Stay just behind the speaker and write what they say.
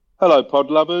Hello, pod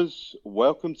lovers.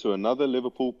 Welcome to another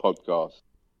Liverpool podcast.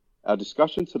 Our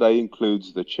discussion today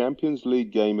includes the Champions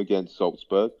League game against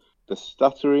Salzburg, the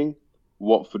stuttering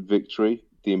Watford victory,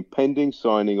 the impending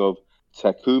signing of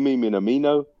Takumi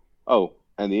Minamino,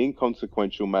 and the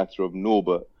inconsequential matter of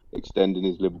Norbert extending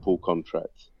his Liverpool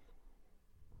contract.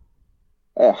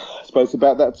 I suppose it's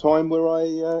about that time where I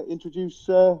introduce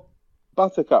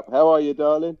Buttercup. How are you,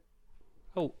 darling?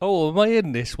 Am I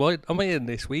in this one? Am I in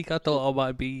this week? I thought I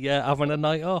might be having a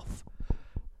night off.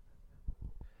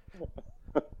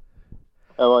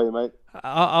 How are you, mate?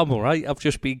 I'm all right. I've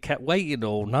just been kept waiting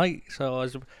all night, so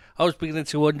I was beginning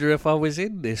to wonder if I was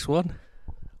in this one.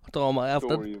 I thought I might have done.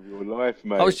 Story of your life,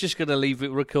 mate. I was just going to leave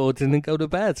it recording and go to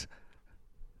bed.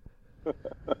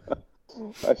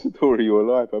 That's the story of your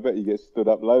life. I bet you get stood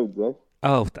up loads, eh?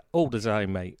 Oh, all the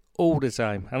time, mate. All the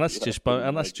time, and that's just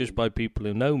by people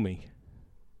who know me.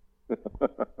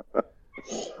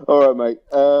 All right, mate.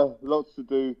 Lots to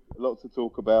do, lots to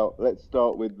talk about. Let's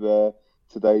start with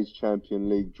today's Champions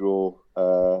League draw.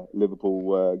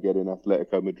 Liverpool getting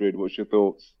Atletico Madrid. What's your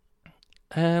thoughts?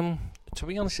 To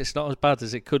be honest, it's not as bad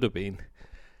as it could have been.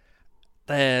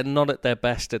 They're not at their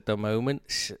best at the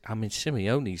moment. I mean,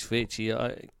 Simeone's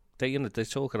virtually, they're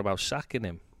talking about sacking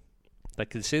him. They're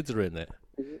considering it.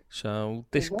 So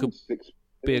this could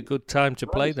be a good time to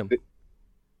play them.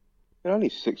 They're only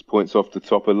 6 points off the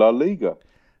top of La Liga.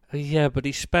 Yeah, but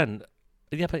you got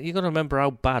to remember how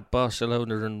bad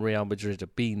Barcelona and Real Madrid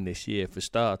have been this year for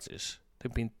starters.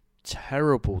 They've been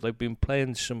terrible. They've been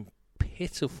playing some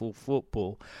pitiful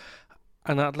football.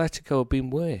 And Atletico have been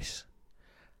worse.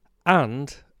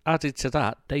 And added to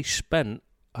that, they spent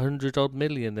 100-odd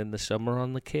million in the summer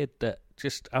on the kid that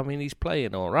he's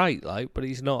playing all right, but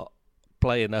he's not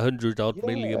playing 100-odd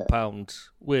million pounds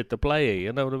worth the player,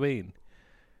 you know what I mean?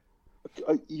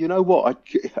 You know what?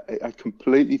 I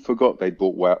completely forgot they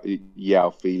bought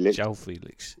João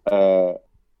Felix.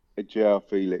 João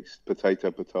Felix,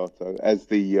 potato, as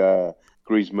the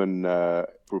Griezmann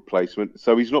replacement.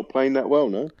 So he's not playing that well,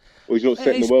 no? Or he's not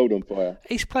setting the world on fire?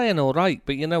 He's playing all right,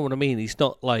 but you know what I mean? He's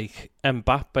not like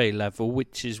Mbappe level,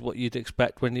 which is what you'd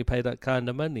expect when you pay that kind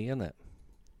of money, isn't it?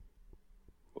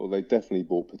 Well, they definitely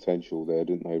bought potential there,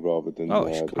 didn't they, rather than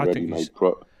the ready-made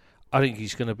pro. I think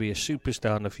he's going to be a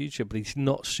superstar in the future, but he's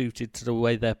not suited to the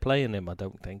way they're playing him, I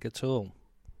don't think, at all.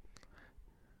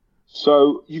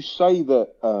 So you say that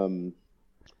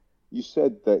you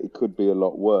said that it could be a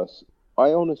lot worse.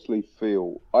 I honestly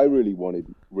feel I really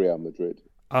wanted Real Madrid.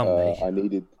 I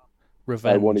needed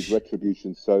revenge. I wanted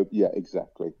retribution. So yeah,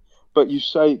 exactly. But you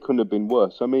say it couldn't have been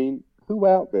worse. I mean, who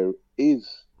out there is?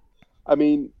 I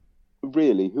mean,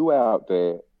 really, who out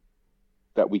there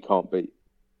that we can't beat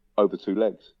over two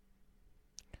legs?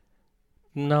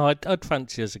 No, I'd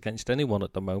fancy us against anyone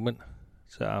at the moment.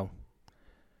 So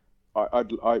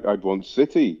I'd want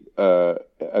City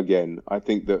again. I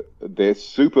think that they're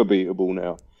super beatable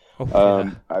now.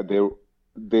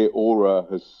 Their aura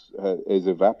has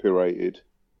evaporated,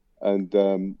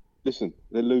 and listen,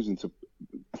 they're losing to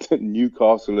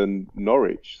Newcastle and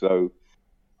Norwich. So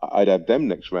I'd have them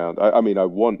next round. I mean, I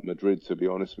want Madrid, to be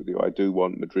honest with you. I do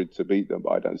want Madrid to beat them,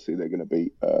 but I don't see they're going to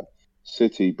beat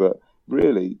City. But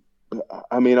really,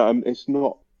 I mean, it's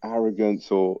not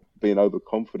arrogance or being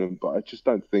overconfident, but I just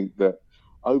don't think that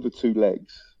over two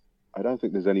legs, I don't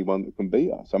think there's anyone that can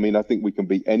beat us. I mean, I think we can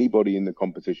beat anybody in the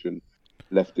competition,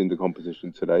 left in the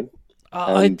competition today.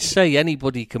 I'd say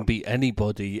anybody can beat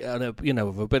anybody, and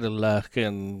with a bit of luck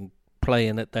and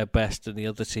playing at their best, and the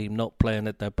other team not playing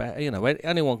at their best.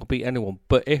 Anyone can beat anyone.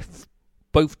 But if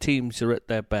both teams are at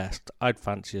their best, I'd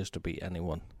fancy us to beat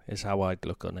anyone. Is how I'd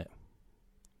look on it.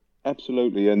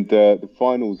 Absolutely, and the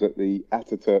finals at the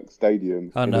Ataturk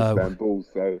Stadium in Istanbul.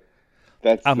 So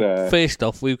that's first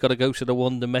off, we've got to go to the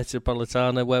Wanda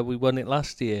Metropolitana where we won it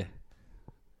last year.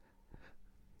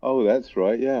 Oh, that's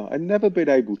right. Yeah, I've never been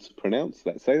able to pronounce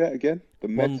that. Say that again.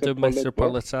 The Wanda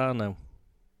Metropolitana.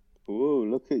 Oh,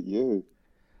 look at you.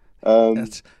 So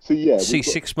yeah.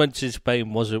 6 months in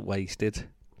Spain wasn't wasted.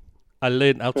 I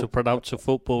learned how to pronounce a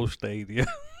football stadium.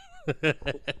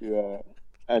 Yeah.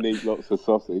 And eat lots of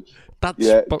sausage.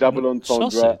 Double entendre.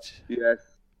 Sausage? Yes.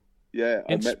 Yeah,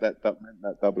 I meant that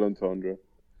double entendre.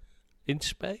 In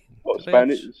Spain? What,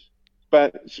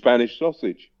 Spanish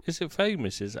sausage? Is it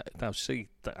famous? Is that? Now, see,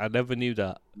 I never knew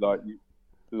that. Like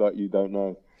you don't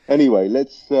know. Anyway,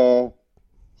 let's... So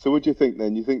what do you think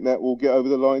then? You think that will get over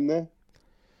the line there?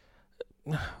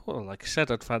 Well, like I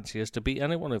said, I'd fancy us to beat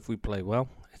anyone if we play well.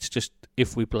 It's just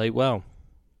if we play well.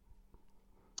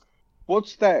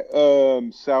 What's that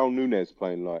Saul Nunez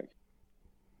playing like?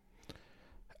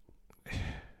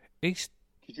 He's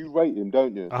Because you rate him,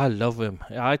 don't you? I love him.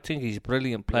 I think he's a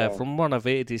brilliant player. Yeah. From what I've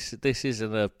heard, this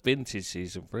isn't a vintage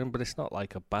season for him, but it's not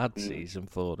like a bad Mm. season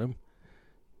for him.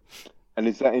 And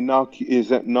is that in Naki? Is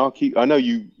that Naki? I know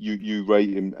you rate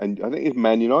him, and I think it's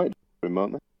Man United for him,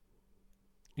 aren't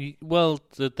they? Well,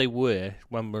 they were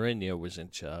when Mourinho was in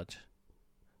charge.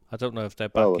 I don't know if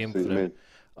they're Oh, back I in see what for you him. mean.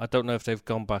 I don't know if they've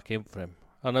gone back in for him.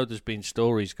 I know there's been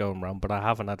stories going around, but I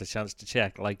haven't had a chance to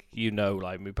check. Like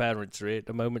my parents are here at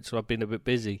the moment, so I've been a bit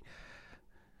busy.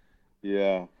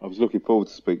 Yeah, I was looking forward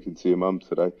to speaking to your mum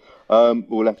today.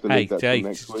 We'll have to leave that till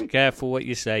next Jake, week. careful what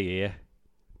you say here.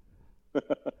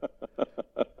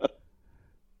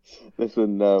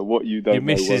 Listen, what you don't Your know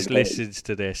missus won't hurt listens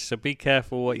to this, so be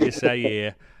careful what you say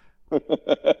here. you.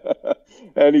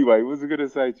 Anyway, what was I going to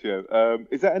say to you?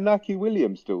 Is that Inaki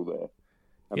Williams still there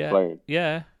and playing?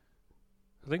 Yeah.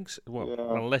 I think so. Well,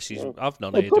 Yeah, unless he's... yeah. I've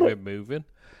not They've heard got of it. him moving.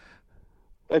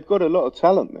 They've got a lot of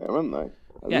talent there, haven't they?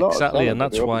 Yeah, exactly, and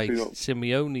that's They're why obviously not-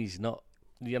 Simeone's not...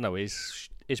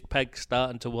 his peg's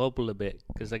starting to wobble a bit,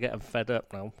 because they're getting fed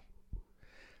up now.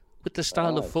 With the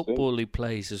style I of see. football he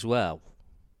plays as well,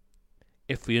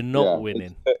 if you're not Yeah,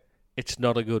 winning, it's- it's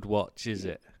not a good watch, is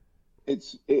it?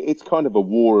 It's kind of a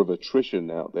war of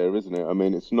attrition out there, isn't it? I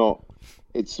mean, it's not.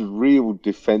 It's real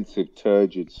defensive,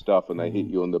 turgid stuff, and they hit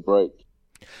you on the break.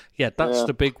 Yeah, that's Yeah.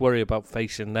 the big worry about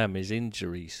facing them is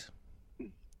injuries.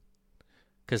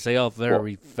 Because they are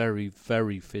very, very,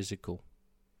 very physical.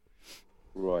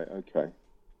 Right. Okay.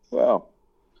 Well,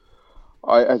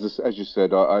 as you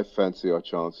said, I fancy our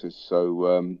chances.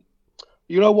 So,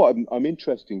 you know what? I'm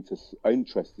interested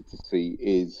to see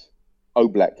is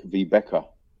Oblak v Becker.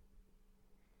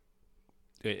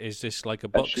 Is this like a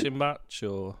boxing match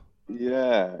or?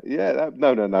 Yeah.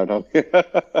 No.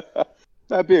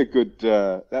 That'd be a good.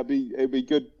 It'd be a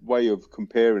good way of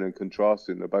comparing and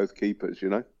contrasting the both keepers. You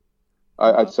know,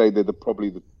 I'd say they're probably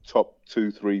the top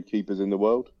 2-3 keepers in the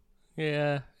world.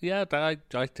 Yeah,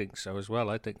 I think so as well.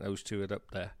 I think those two are up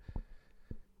there.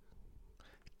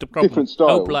 The problem, Different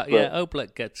styles.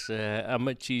 Oblak gets a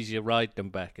much easier ride than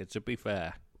Becker. To be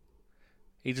fair,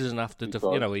 he doesn't have to.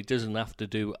 He doesn't have to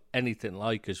do anything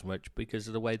like as much because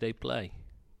of the way they play.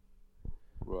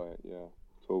 Right. Yeah.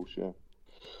 Of course. Yeah.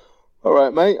 All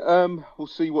right, mate. We'll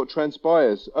see what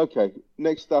transpires. Okay.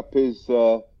 Next up is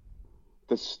the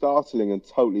startling and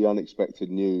totally unexpected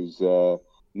news.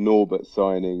 Norbert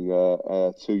signing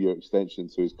a 2-year extension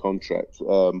to his contract.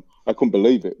 I couldn't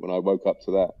believe it when I woke up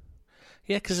to that.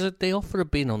 Yeah, because the offer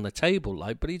had been on the table,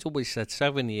 but he's always said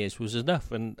 7 years was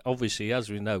enough. And obviously, as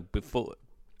we know, before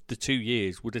the 2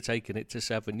 years would have taken it to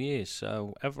 7 years.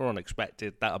 So everyone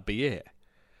expected that would be it.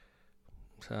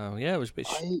 So, yeah, it was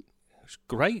it was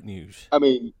great news. I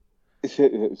mean,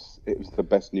 it was the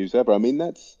best news ever. I mean,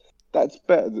 that's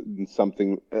better than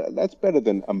something. That's better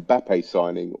than Mbappe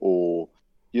signing or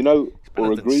a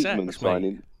Griezmann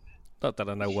signing. Mate. Not that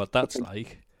I know what that's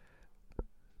like. I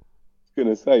was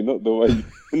going to say, not the way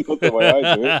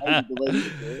I do it. I do the way you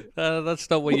do it. That's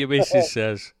not what your missus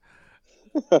says.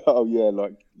 Oh, yeah,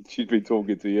 like she's been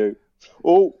talking to you.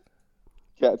 Oh,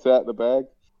 cat's out the bag.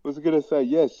 What was I going to say?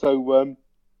 Yes, so,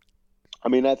 I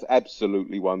mean, that's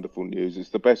absolutely wonderful news. It's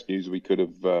the best news we could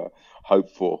have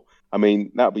hoped for. I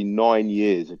mean, that'll be 9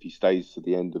 years if he stays to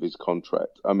the end of his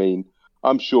contract. I mean,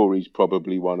 I'm sure he's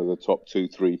probably one of the top 2,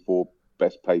 3, 4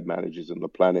 best paid managers on the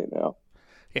planet now.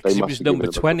 Yeah, 'cause he was number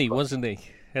 20, wasn't he,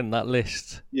 in that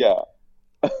list? Yeah.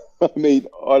 I mean,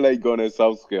 Ole Gunnar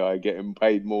Solskjaer getting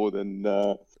paid more than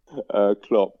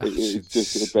Klopp. It's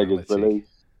just a beggar's belief.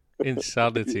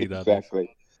 Insanity, that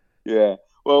exactly. is. Yeah.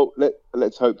 Well,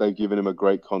 let's hope they've given him a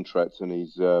great contract and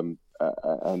he's and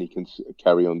he can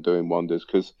carry on doing wonders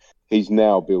because he's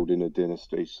now building a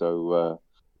dynasty. So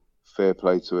fair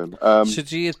play to him. So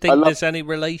do you think there's any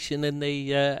relation in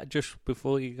the, just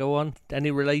before you go on, any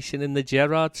relation in the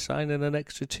Gerrard signing an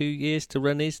extra 2 years to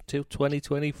run his till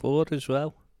 2024 as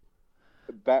well?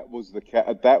 That was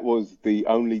the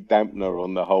only dampener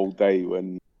on the whole day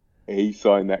when he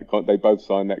signed that. They both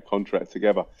signed that contract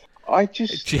together. I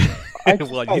just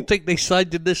well, you think they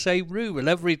signed in the same room and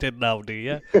everything now, do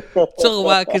you? Talk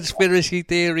about conspiracy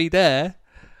theory there.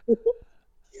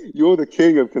 You're the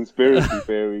king of conspiracy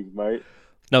theories, mate.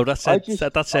 No, that's said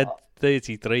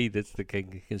 33. That's the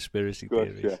king of conspiracy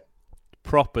theories. Yeah.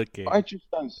 Proper king. I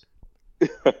just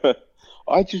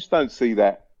don't see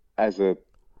that as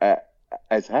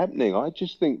happening. I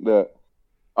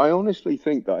honestly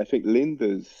think that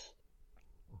Linders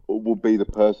will be the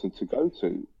person to go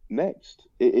to next.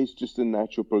 It is just a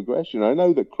natural progression. I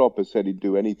know that Klopp has said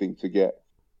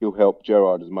he'll help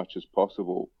Gerrard as much as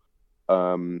possible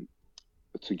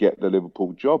to get the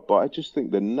Liverpool job, but I just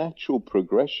think the natural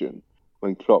progression,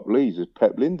 when Klopp leaves is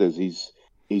Pep Lijnders.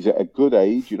 He's at a good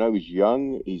age, he's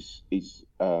young, he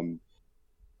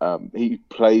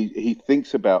plays, he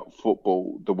thinks about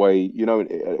football the way, in an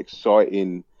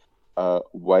exciting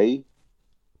way.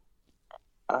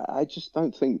 I just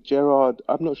don't think Gerrard,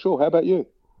 I'm not sure. How about you?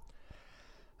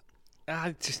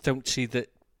 I just don't see that,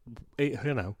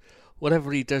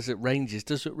 whatever he does at Rangers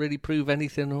doesn't really prove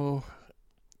anything, or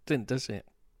didn't, does it?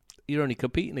 You're only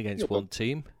competing against one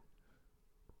team.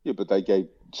 Yeah, but they gave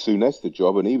Souness the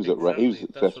job, and he was he was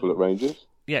successful at Rangers.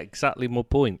 Yeah, exactly my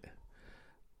point.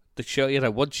 The show,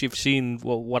 once you've seen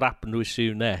what happened with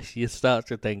Souness, you start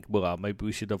to think, well, maybe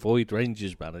we should avoid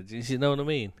Rangers managers. You know what I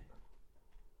mean?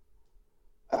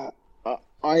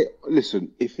 I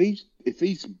listen. If he's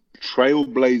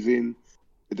trailblazing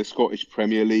the Scottish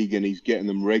Premier League and he's getting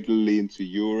them regularly into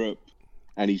Europe,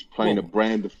 and he's playing a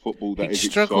brand of football that is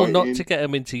exciting. Struggle not to get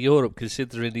him into Europe,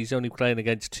 considering he's only playing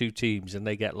against two teams and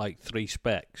they get like 3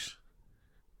 specs.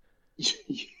 Yeah.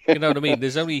 You know what I mean?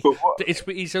 There's only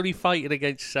he's only fighting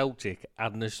against Celtic,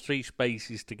 and there's 3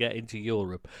 spaces to get into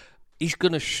Europe. He's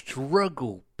going to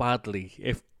struggle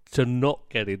badly to not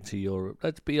get into Europe.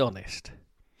 Let's be honest.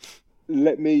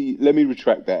 Let me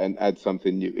retract that and add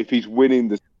something new. If he's winning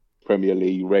the Premier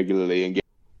League regularly and getting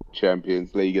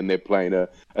Champions League, and they're playing a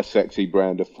sexy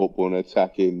brand of football and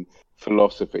attacking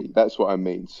philosophy, that's what I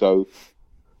mean. So,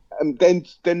 and then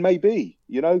maybe,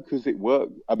 because it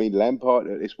worked. I mean, Lampard,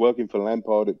 it's working for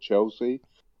Lampard at Chelsea,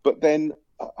 but then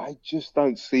I just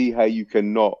don't see how you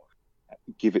cannot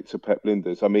give it to Pep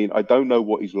Lijnders. I mean, I don't know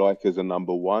what he's like as a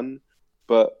number one,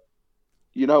 but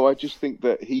I just think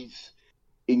that he's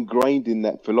ingrained in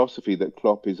that philosophy that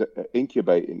Klopp is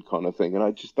incubating, kind of thing, and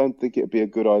I just don't think it'd be a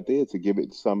good idea to give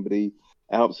it to somebody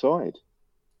outside.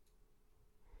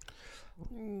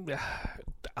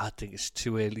 I think it's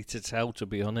too early to tell, to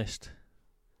be honest.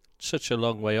 Such a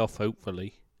long way off,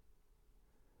 hopefully.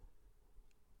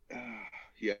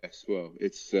 Yes, well,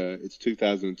 it's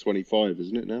 2025,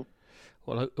 isn't it now?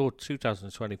 Well, or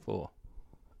 2024.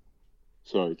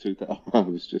 Sorry, I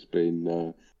was just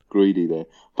being greedy there.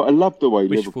 But I love the way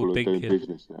Wishful Liverpool are doing thinking.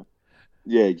 business now.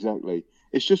 Yeah, exactly.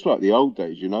 It's just like the old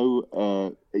days,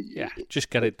 Yeah, just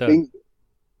get it done.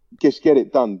 Just get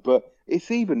it done. But it's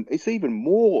even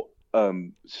more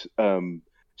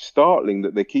startling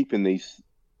that they're keeping these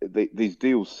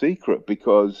deals secret,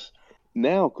 because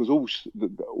all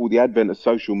the advent of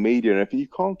social media and everything, you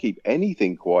can't keep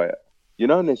anything quiet,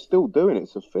 and they're still doing it.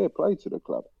 So fair play to the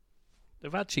club.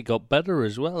 They've actually got better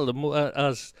as well,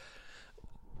 as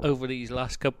over these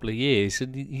last couple of years,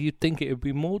 and you'd think it would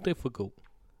be more difficult.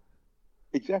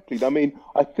 Exactly. I mean,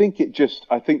 I think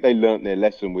they learnt their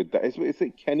lesson with that. Is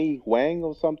it Kenny Huang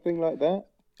or something like that?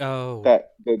 Oh,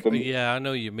 yeah, I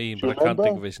know what you mean, but I can't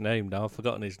think of his name now. I've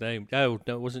forgotten his name. No,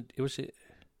 it wasn't. It was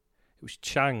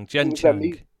Chang, Jen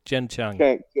Chang. Jen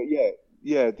Chang.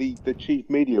 Yeah, the chief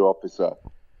media officer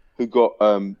who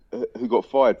got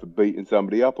fired for beating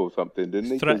somebody up or something,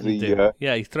 didn't he? Threatened him.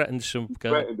 He threatened some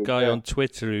guy him, on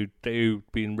Twitter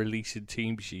who'd been releasing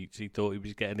team sheets. He thought he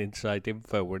was getting inside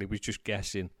info when he was just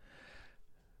guessing.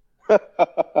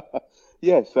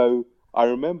 Yeah, so I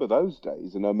remember those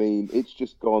days, and I mean, it's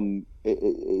just gone.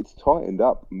 It's tightened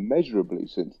up measurably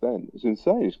since then. It's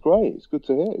insane. It's great. It's good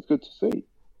to hear. It's good to see.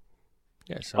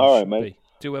 Yes, all right, mate.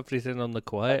 Do everything on the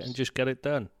quiet and just get it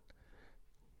done.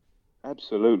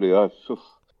 Absolutely. I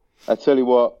tell you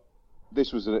what,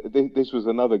 this was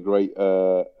another great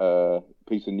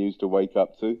piece of news to wake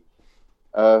up to.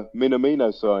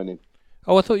 Minamino signing.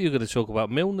 Oh, I thought you were going to talk about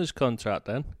Milner's contract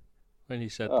then. When you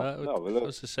said that, it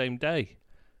was the same day.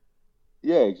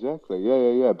 Yeah, exactly.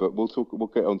 Yeah. But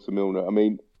we'll get on to Milner. I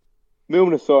mean,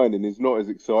 Milner signing is not as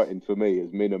exciting for me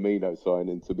as Minamino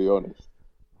signing, to be honest.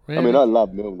 Really? I mean, I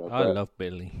love Milner. I love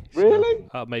Billy. Really?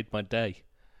 That made my day.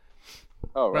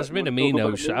 All right.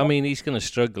 Minamino, I mean, he's going to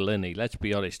struggle, isn't he? Let's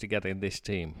be honest, to get in this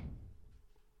team.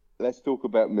 Let's talk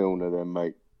about Milner then,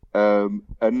 mate.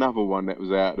 Another one that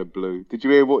was out of the blue. Did you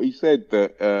hear what he said?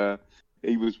 That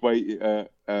he was waiting.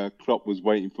 Klopp was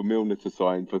waiting for Milner to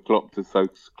sign so Klopp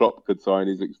could sign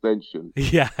his extension.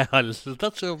 Yeah, that's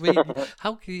what I mean.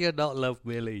 How can you not love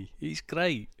Millie? He's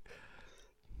great.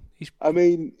 I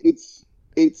mean, it's.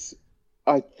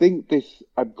 I think this.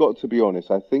 I've got to be honest.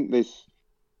 I think this.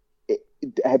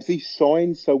 Has he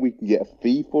signed so we can get a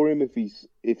fee for him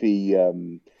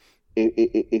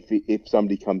if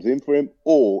somebody comes in for him,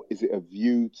 or is it a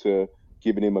view to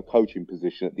giving him a coaching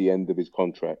position at the end of his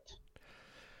contract?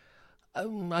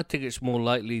 I think it's more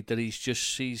likely that he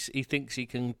thinks he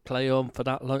can play on for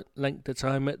that length of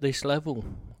time at this level,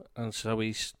 and so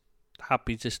he's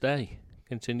happy to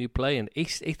continue playing. He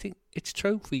think it's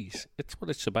trophies. It's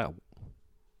what it's about.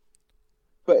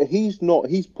 but he's not.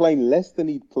 He's playing less than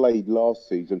he played last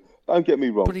season. Don't get me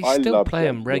wrong. But he's I still love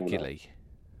playing James regularly. Milner.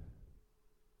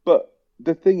 But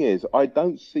the thing is, I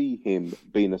don't see him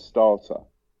being a starter,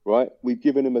 right? We've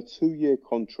given him a 2-year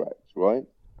contract, right?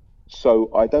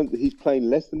 So I don't. He's playing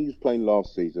less than he was playing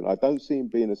last season. I don't see him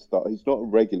being a starter. He's not a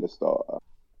regular starter,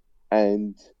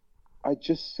 and I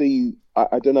just see.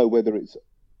 I don't know whether it's.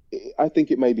 I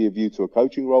think it may be a view to a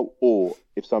coaching role, or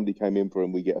if somebody came in for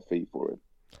him, we get a fee for him.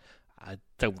 I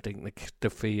don't think the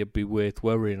fee would be worth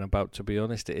worrying about, to be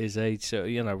honest, at his age. So,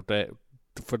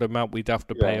 for the amount we'd have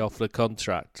to pay off the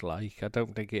contract, I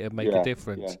don't think it'd make a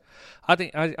difference.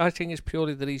 Yeah. I think it's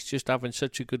purely that he's just having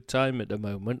such a good time at the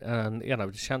moment, and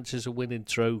the chances of winning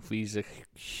trophies are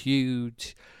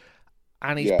huge.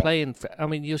 And he's playing.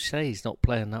 You say he's not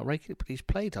playing that regularly, but he's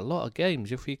played a lot of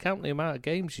games. If you count the amount of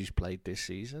games he's played this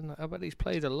season, I bet he's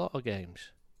played a lot of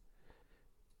games.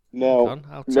 Now,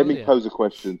 let me pose a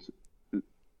question.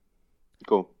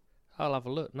 Go on. I'll have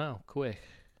a look now, quick.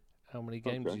 How many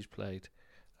games he's played?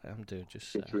 I'm doing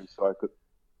just so.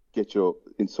 Get your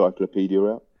encyclopedia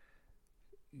out.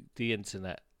 The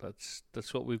internet.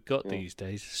 That's what we've got these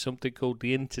days. Something called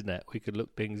the internet. We could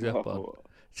look things up on.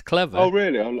 It's clever. Oh,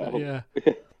 really? Yeah.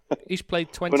 He's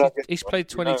played 20. He's played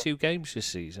 22 games this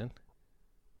season.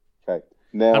 Okay.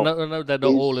 Now, I know they're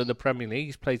not all in the Premier League.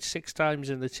 He's played 6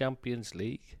 times in the Champions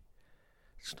League.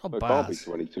 It's not bad. Can't be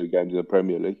 22 games in the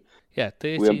Premier League. Yeah,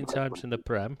 13 times in the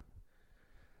Prem.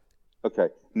 Okay.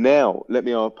 Now, let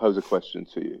me pose a question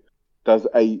to you. Does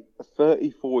a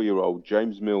 34-year-old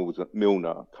James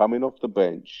Milner coming off the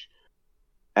bench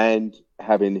and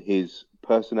having his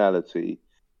personality,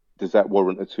 does that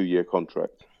warrant a 2-year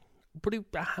contract? But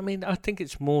I think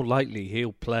it's more likely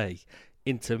he'll play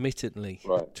intermittently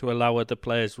to allow other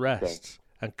players rest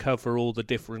and cover all the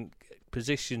different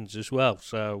positions as well.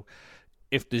 So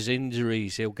if there's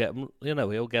injuries, he'll get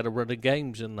a run of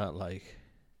games in that league.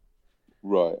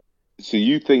 Right. So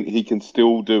you think he can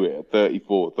still do it at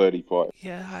 34, 35?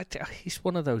 Yeah, he's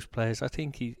one of those players. I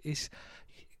think he's.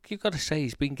 You've got to say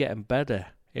he's been getting better,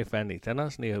 if anything,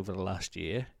 hasn't he, over the last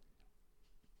year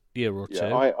or two?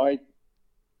 I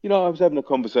was having a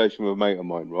conversation with a mate of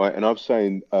mine, right? And I was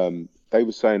saying, they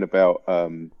were saying about,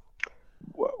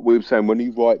 we were saying when he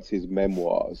writes his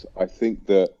memoirs, I think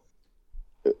that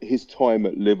his time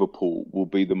at Liverpool will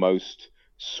be the most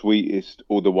sweetest,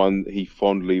 or the one he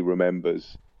fondly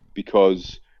remembers,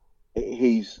 because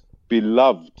he's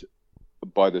beloved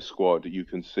by the squad. You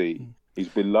can see he's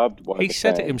beloved by. He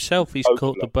said it himself. He's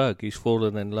caught the bug. He's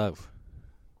fallen in love.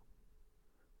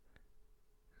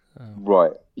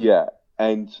 Right. Yeah.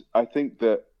 And I think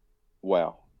that.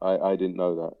 Wow. I didn't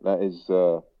know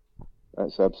that.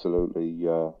 That's absolutely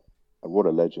what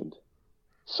a legend.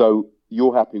 So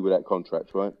you're happy with that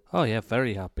contract, right? Oh yeah,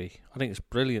 very happy. I think it's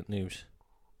brilliant news.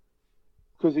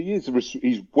 Because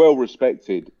he's well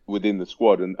respected within the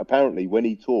squad, and apparently when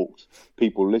he talks,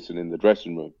 people listen in the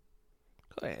dressing room.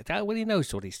 Well, he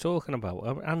knows what he's talking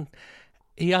about, and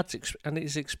and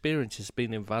his experience has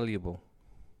been invaluable.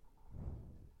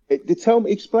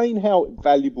 Explain how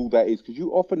valuable that is, because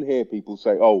you often hear people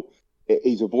say, "Oh,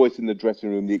 he's a voice in the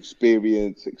dressing room, the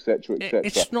experience, etc., etc."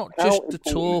 It's not just the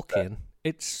talking;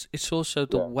 it's also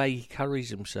the way he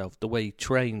carries himself, the way he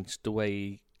trains, the way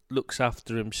he looks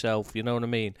after himself. You know what I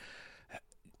mean?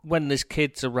 When there's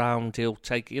kids around, he'll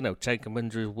take them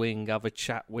under his wing, have a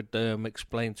chat with them,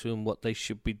 explain to them what they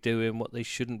should be doing, what they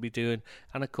shouldn't be doing,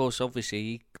 and of course,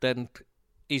 obviously,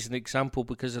 he's an example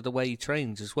because of the way he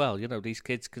trains as well. These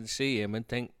kids can see him and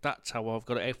think, that's how I've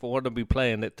got to. If I want to be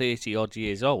playing at 30 odd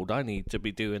years old, I need to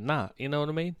be doing that. You know what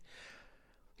I mean?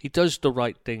 He does the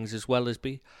right things as well as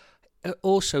be.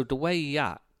 Also, the way he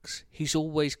acts, he's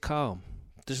always calm.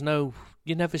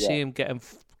 You never see him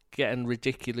getting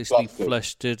ridiculously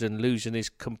flustered and losing his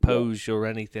composure or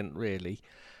anything, really.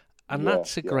 And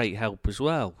that's a great help as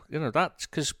well. That's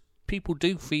because people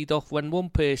do feed off when one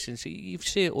person... You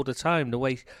see it all the time, the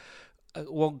way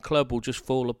one club will just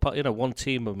fall apart. One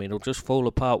team, will just fall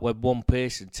apart when one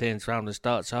person turns around and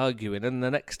starts arguing, and the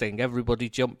next thing, everybody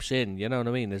jumps in. You know what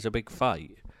I mean? There's a big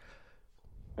fight.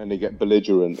 And they get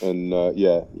belligerent, and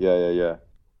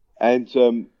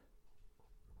And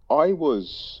I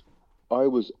was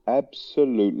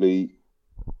absolutely.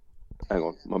 Hang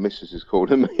on, my missus is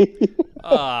calling me.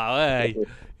 Oh, hey.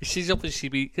 She's obviously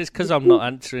because I'm not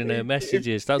answering her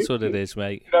messages. That's what it is,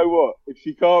 mate. You know what? If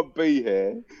she can't be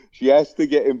here, she has to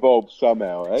get involved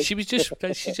somehow. Eh? She just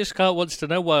wants to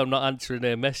know why I'm not answering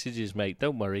her messages, mate.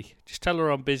 Don't worry. Just tell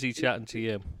her I'm busy chatting to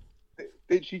you.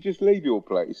 Did she just leave your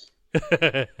place?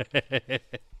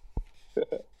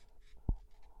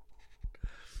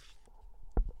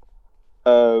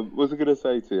 What was I going to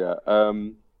say to you?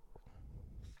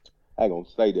 Hang on,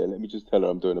 stay there. Let me just tell her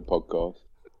I'm doing a podcast.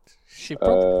 She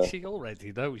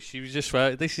already knows. She was just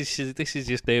right. This is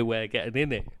just their way of getting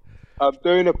in it. I'm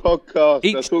doing a podcast. I'll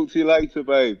Each talk to you later,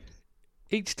 babe.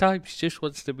 each time she just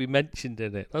wants to be mentioned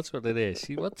in it. That's what it is.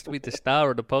 She wants to be the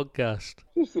star of the podcast.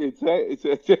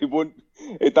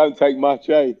 It don't take much,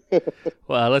 eh?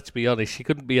 Well, let's be honest. She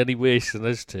couldn't be any worse than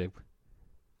us two.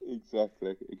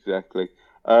 Exactly.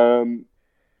 All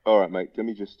right, mate. Let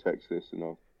me just text this and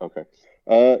I'll. Okay.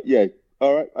 Yeah.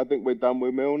 All right. I think we're done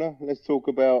with Milner. Let's talk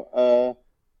about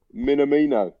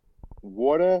Minamino.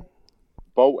 What a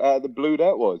bolt out of the blue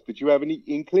that was. Did you have any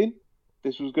inkling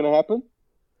this was going to happen?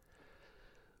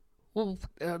 Well,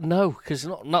 no, because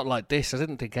not like this. I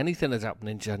didn't think anything had happened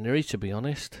in January, to be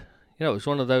honest. You know, it was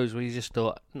one of those where you just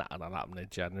thought, nah, not happening in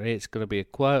January. It's going to be a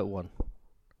quiet one.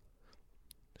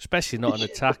 Especially not an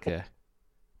attacker.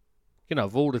 You know,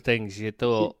 of all the things you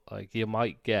thought like you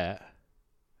might get.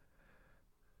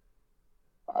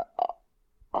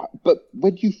 But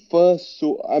when you first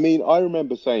saw, I mean, I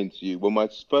remember saying to you when I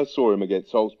first saw him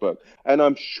against Salzburg, and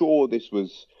I'm sure this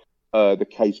was the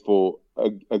case for a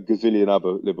gazillion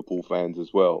other Liverpool fans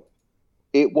as well.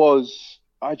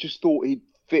 I just thought he'd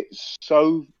fit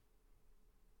so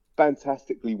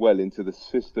fantastically well into the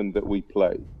system that we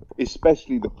play,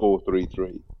 especially the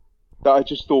 4-3-3, that I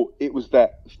just thought it was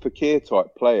that Fekir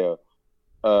type player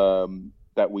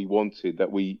that we wanted,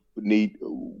 that we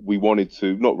wanted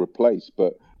to not replace,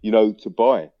 but to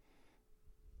buy.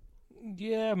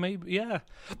 Yeah, maybe, yeah.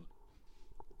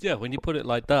 Yeah, when you put it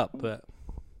like that, but...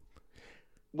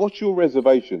 What's your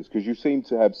reservations? Because you seem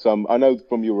to have some... I know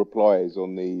from your replies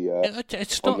on the, on the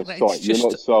site, you're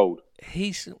not sold.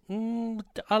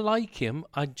 I like him.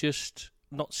 I'm just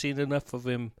not seen enough of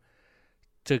him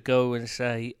to go and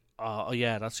say, oh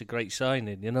yeah, that's a great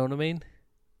signing. You know what I mean?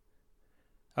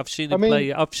 I've seen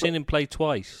him play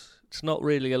twice. It's not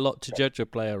really a lot to judge a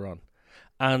player on.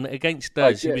 And against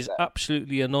us, he was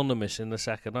absolutely anonymous in the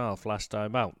second half last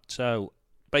time out. So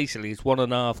basically, it's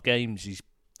 1.5 games he's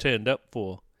turned up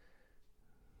for.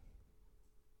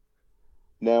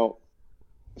 Now,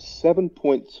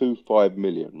 7.25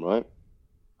 million, right?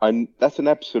 And that's an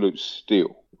absolute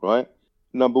steal, right?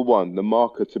 Number one, the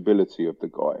marketability of the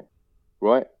guy,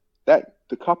 right? That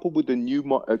the couple with the new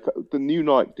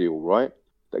Nike deal, right?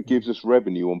 That gives us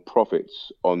revenue on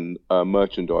profits on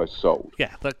merchandise sold.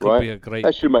 Yeah, that could be a great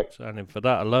signing for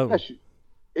that alone. That should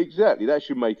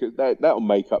make it. That'll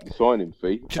make up the signing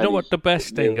fee. Do you know what the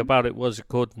best thing about it was,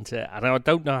 according to? And I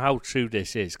don't know how true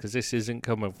this is because this isn't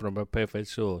coming from a perfect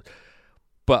source.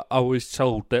 But I was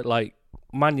told that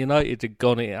Man United had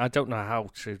gone in. I don't know how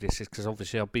true this is because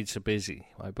obviously I've been so busy.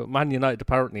 Right? But Man United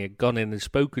apparently had gone in and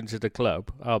spoken to the club,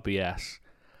 RBS,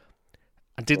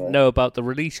 and didn't know about the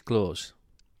release clause.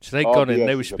 So they'd gone in.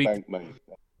 They were speaking.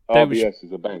 RBS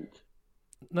is a bank.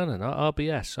 No,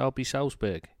 RBS, RB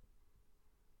Salzburg.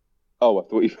 Oh, I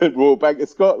thought you meant Royal Bank of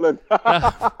Scotland.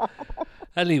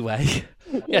 Anyway,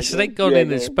 so they'd gone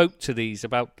in and spoke to these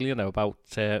about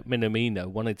Minamino,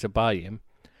 wanted to buy him.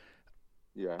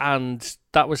 Yeah. And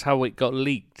that was how it got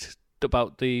leaked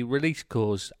about the release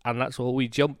clause, and that's what we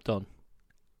jumped on.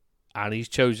 And he's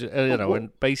chosen, and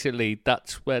basically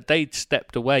that's where they'd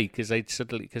stepped away because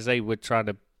they were trying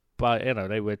to buy,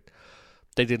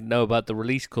 they didn't know about the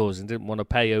release clause and didn't want to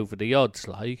pay over the odds,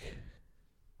 Right.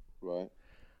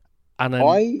 And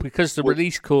then because the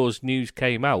release clause news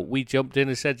came out, we jumped in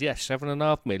and said, yes,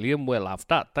 7.5 million, we'll have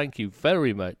that. Thank you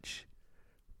very much.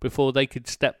 Before they could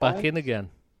step back in again.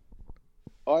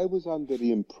 I was under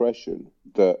the impression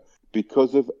that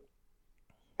because of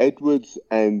Edwards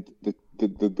and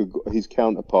his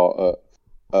counterpart at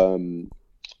who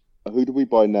do we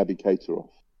buy Naby Keita off?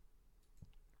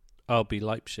 RB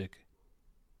Leipzig.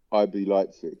 RB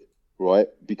Leipzig, right?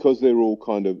 Because they're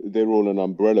all an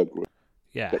umbrella group.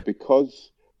 Yeah. That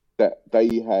because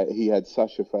he had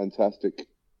such a fantastic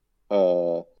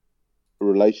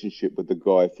relationship with the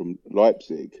guy from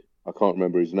Leipzig. I can't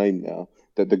remember his name now.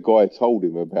 That the guy told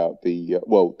him about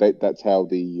that's how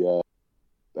the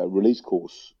release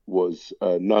course was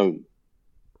known.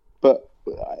 But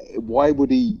why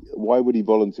would he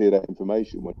volunteer that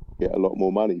information when he get a lot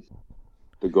more money?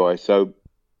 The guy. So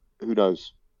who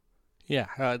knows? Yeah,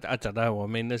 I don't know. I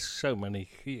mean, there's so many.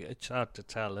 It's hard to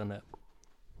tell, isn't it?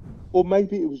 Or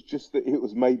maybe it was just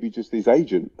his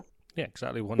agent. Yeah,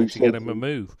 exactly. Wanted to get him a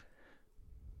move.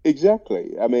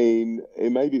 Exactly. I mean,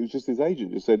 maybe it was just his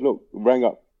agent just said, look, rang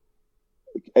up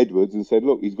Edwards and said,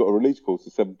 look, he's got a release clause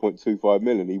of 7.25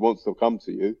 million. He wants to come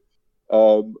to you.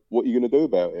 What are you going to do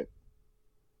about it?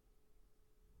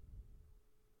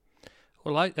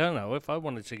 Well, I don't know. If I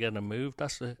wanted to get him moved,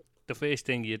 that's the first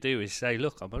thing you do is say,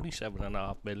 look, I'm only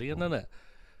 7.5 million, isn't it?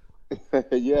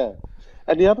 Yeah.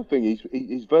 And the other thing is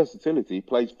his versatility. He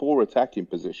plays 4 attacking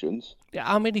positions.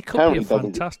 Yeah, I mean, he could be a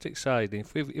fantastic signing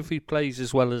if he plays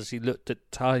as well as he looked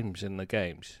at times in the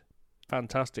games.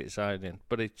 Fantastic signing,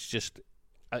 but it's just,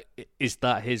 is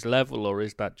that his level or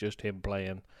is that just him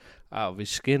playing out of his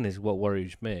skin? Is what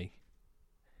worries me.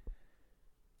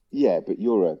 Yeah, but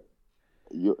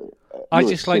I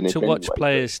just like to watch anyway,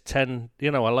 players I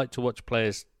like to watch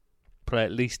players play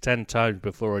at least 10 times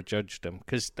before I judge them,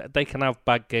 because they can have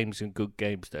bad games and good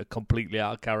games that are completely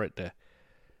out of character.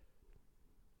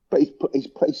 But he's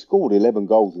scored 11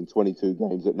 goals in 22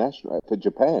 games at for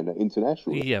Japan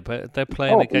internationally. Yeah, but they're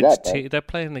playing against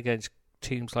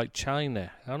teams like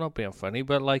China. I'm not being funny,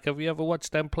 but like, have you ever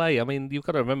watched them play? I mean, you've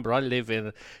got to remember, I live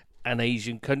in an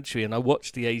Asian country and I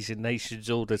watch the Asian nations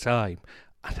all the time.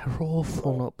 And they're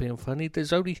awful, not being funny.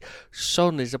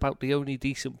 Son is about the only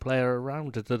decent player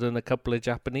around other than a couple of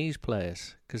Japanese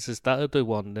players. Because there's that other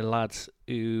one, the lads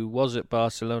who was at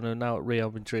Barcelona, now at Real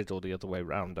Madrid, or the other way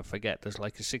round. I forget. There's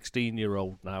like a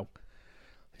 16-year-old now.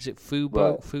 Is it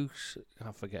Fubo? Right.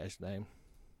 I forget his name.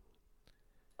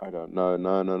 I don't know.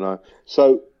 No.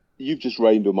 So you've just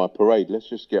rained on my parade. Let's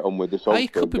just get on with this. He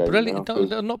could be brilliant.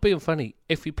 I'm not being funny.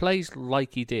 If he plays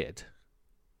like he did...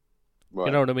 Right.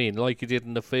 You know what I mean? Like he did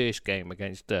in the first game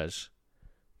against us.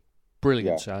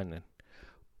 Brilliant signing.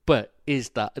 But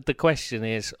the question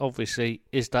is, obviously,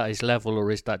 is that his level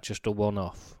or is that just a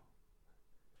one-off?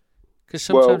 Because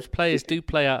sometimes players do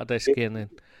play out of their skin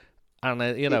and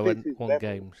won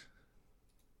games.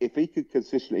 If he could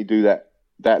consistently do that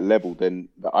level, then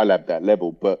I'll have that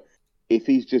level. But if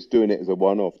he's just doing it as a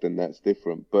one-off, then that's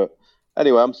different. But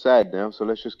anyway, I'm sad now, so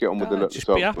let's just get on with the just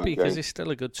be happy because it's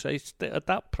still a good size. At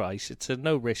that price, it's a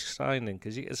no-risk signing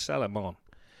because you can sell him on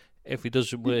if he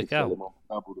doesn't work out. Sell him on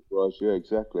double the price, yeah,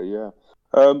 exactly, yeah.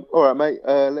 All right, mate,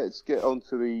 let's get on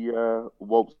to the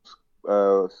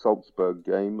Salzburg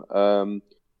game.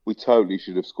 We totally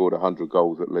should have scored 100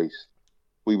 goals at least.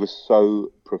 We were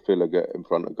so profligate in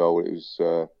front of goal.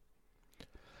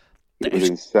 It was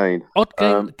insane. Odd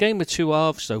game of two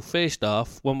halves, though. First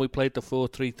half, when we played the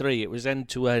 4-3-3, it was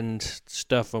end-to-end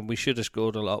stuff and we should have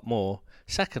scored a lot more.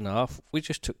 Second half, we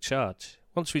just took charge.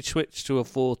 Once we switched to a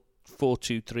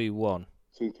 4-2-3-1.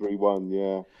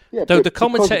 2-3-1, yeah. Though the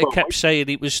commentator kept saying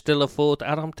it was still a 4,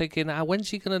 and I'm thinking,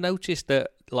 when's he going to notice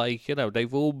that,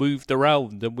 they've all moved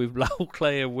around and we've now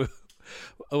playing with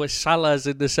Salah's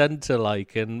in the centre,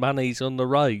 and Mane's on the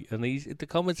right, and the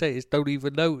commentators don't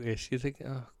even notice. You think,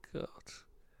 oh, God.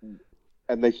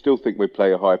 And they still think we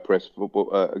play a high press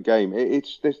football game.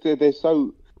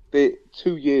 They're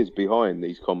 2 years behind,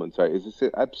 these commentators.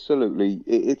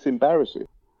 It's embarrassing.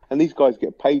 And these guys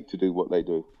get paid to do what they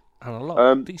do. And a lot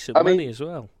of decent money as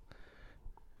well.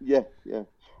 Yeah.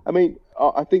 I mean,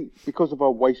 I think because of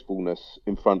our wastefulness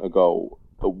in front of goal,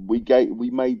 we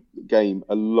made the game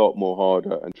a lot more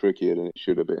harder and trickier than it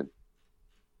should have been.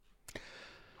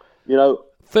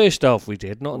 First half we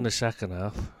did, not in the second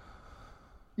half.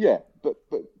 Yeah, but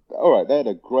all right, they had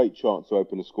a great chance to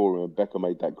open the scoring and Becker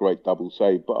made that great double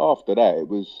save. But after that, it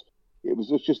was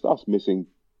just us missing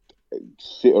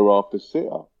sitter after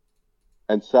sitter,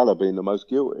 and Salah being the most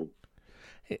guilty.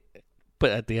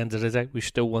 But at the end of the day, we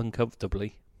still won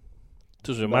comfortably.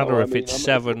 Doesn't matter if it's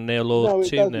 7-0 or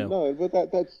 2-0. No, but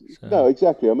no,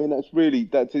 exactly. I mean,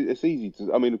 it's easy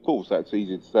to. I mean, of course, that's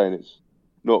easy to say, and it's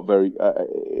not very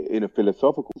in a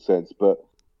philosophical sense, but.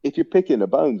 If you're picking the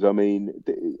bones, I mean,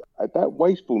 that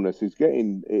wastefulness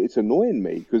it's annoying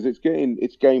me because it's game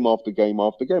after game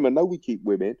after game. I know we keep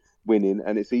winning,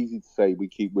 and it's easy to say we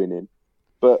keep winning,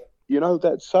 but I hope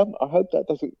that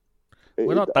doesn't.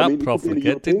 We're not that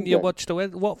profligate. Didn't you watch the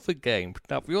Watford game?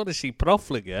 Now, if you want to see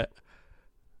profligate,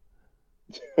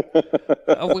 we're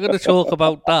going to talk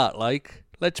about that.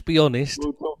 Let's be honest,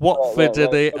 Watford are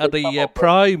the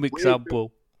prime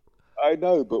example. I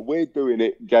know, but we're doing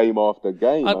it game after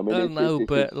game. I know,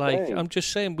 but I'm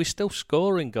just saying we're still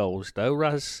scoring goals, though.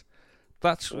 Raz,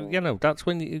 that's when you're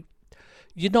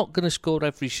not going to score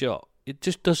every shot. It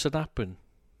just doesn't happen.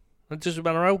 It doesn't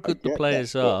matter how good the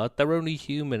players are; they're only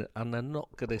human, and they're not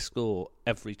going to score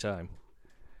every time.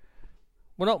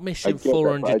 We're not missing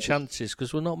 400 chances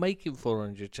because we're not making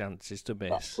 400 chances to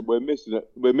miss. We're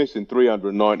missing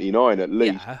 399 at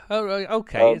least. Yeah, all right,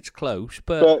 okay, it's close,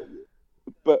 but.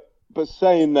 But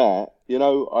saying that,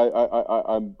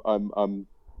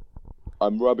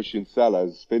 I'm rubbish in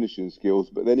Salah's finishing skills,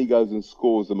 but then he goes and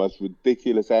scores the most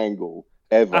ridiculous angle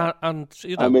ever. And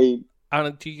I mean,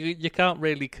 And you can't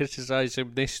really criticise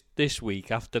him this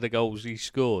week after the goals he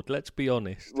scored. Let's be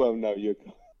honest. Well, no, you.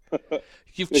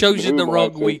 You've Listen, chosen who the am I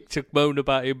wrong to- week to moan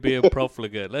about him being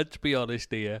profligate. Let's be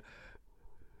honest here.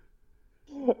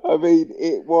 I mean,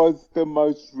 it was the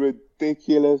most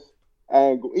ridiculous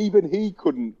angle. Even he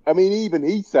couldn't. I mean, even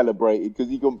he celebrated because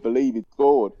he couldn't believe he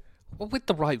scored. Well, with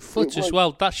the right foot It as was-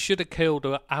 well. That should have killed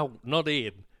her out, not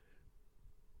in.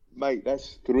 Mate,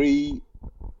 that's 3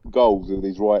 goals with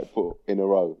his right foot in a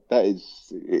row. That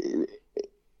is,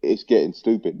 it's getting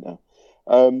stupid now.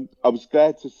 I was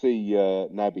glad to see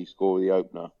Naby score the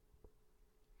opener.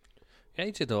 Yeah,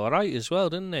 he did all right as well,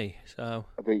 didn't he? So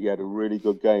I think he had a really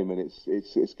good game, and it's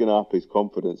going to up his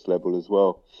confidence level as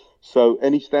well. So,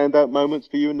 any standout moments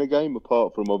for you in the game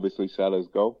apart from obviously Salah's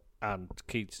goal? and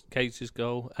Keats'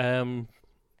 goal. I'm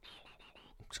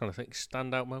trying to think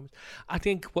standout moments. I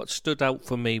think what stood out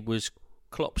for me was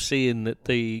Klopp seeing that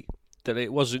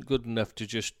it wasn't good enough to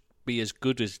just be as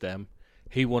good as them.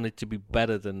 He wanted to be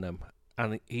better than them.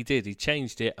 And he did. He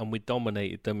changed it, and we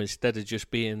dominated them instead of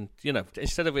just being,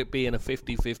 instead of it being a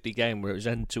 50-50 game where it was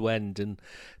end to end and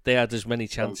they had as many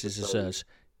chances as us.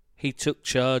 He took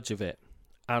charge of it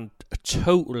and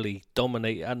totally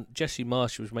dominated. And Jesse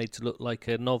Marsh was made to look like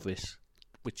a novice,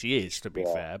 which he is, to be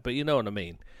fair. But you know what I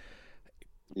mean.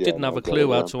 Yeah, Didn't have a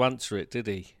clue how to answer it, did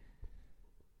he?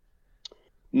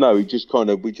 No, we just kind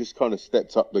of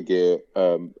stepped up the gear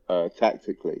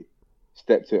tactically.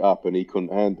 Stepped it up and he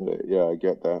couldn't handle it. Yeah, I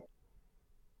get that.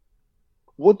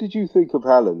 What did you think of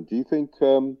Haaland? Do you think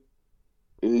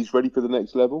he's ready for the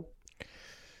next level?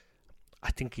 I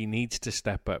think he needs to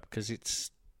step up because it's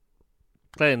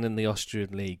playing in the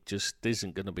Austrian league just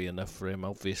isn't going to be enough for him,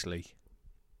 obviously.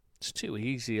 It's too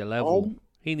easy a level.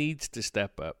 He needs to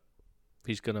step up if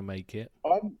he's going to make it.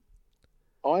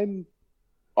 I'm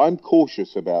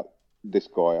cautious about this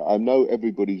guy. I know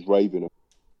everybody's raving,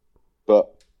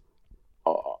 but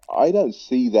I don't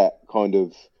see that kind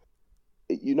of,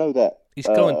 that he's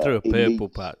going through a purple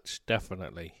elite patch,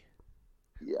 definitely.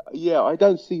 Yeah, I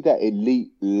don't see that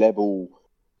elite level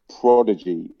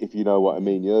prodigy, if you know what I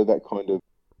mean. That kind of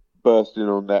bursting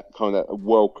on that kind of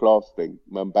world class thing,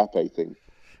 Mbappe thing.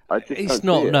 He's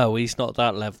not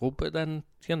that level. But then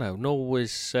nor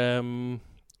was I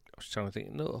was trying to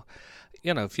think. No,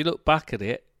 if you look back at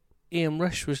it, Ian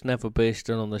Rush was never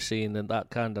bursting on the scene at that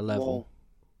kind of level. No.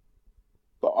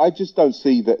 But I just don't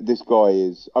see that this guy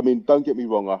is. I mean, don't get me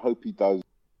wrong. I hope he does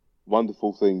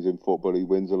wonderful things in football. He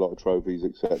wins a lot of trophies,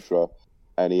 etc.,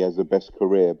 and he has the best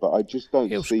career. But I just don't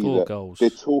He'll see score that goals. they're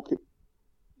talking.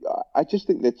 I just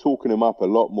think they're talking him up a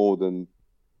lot more than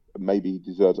maybe he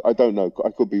deserves. I don't know. I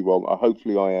could be wrong.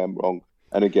 Hopefully, I am wrong.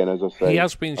 And again, as I say, he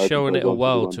has been showing it a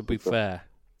while. To be fair,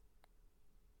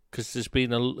 because there's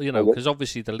been because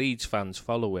obviously the Leeds fans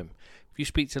follow him. If you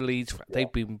speak to Leeds,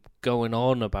 they've been going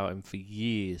on about him for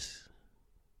years.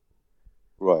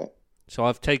 Right. So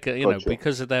I've taken, Gotcha.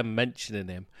 because of them mentioning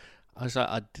him, I was like,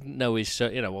 I didn't know he's,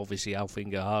 obviously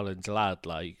Alfinger Haaland's lad,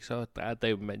 so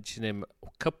they mentioned him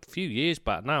a few years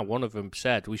back now. One of them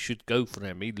said we should go for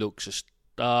him. He looks a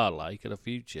star, in the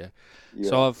future. Yeah.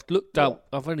 So I've looked up,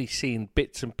 I've only seen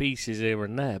bits and pieces here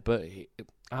and there, but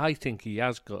I think he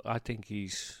has got, I think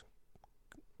he's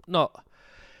not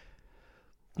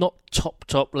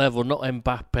top level, not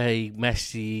Mbappe,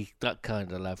 Messi, that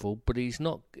kind of level, but he's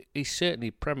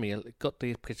certainly got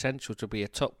the potential to be a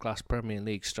top class Premier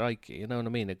League striker, you know what I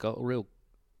mean? Got a real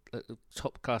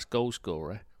top class goal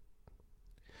scorer.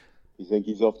 You think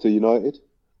he's off to United?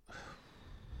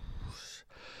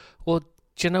 Well, do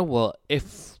you know what?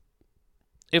 If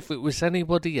it was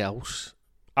anybody else,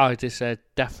 I'd have said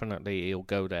definitely he'll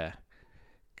go there.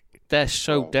 They're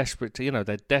so desperate to,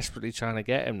 they're desperately trying to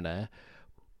get him there.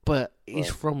 But he's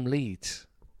from Leeds.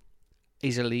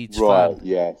 He's a Leeds fan. Right,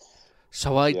 yes.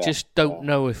 So I just don't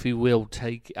know if he will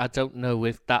take... I don't know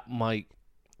if that might...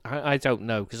 I don't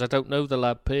know, because I don't know the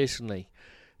lad personally.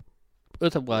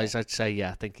 Otherwise, I'd say,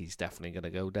 I think he's definitely going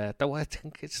to go there. Though I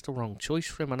think it's the wrong choice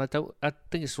for him, and I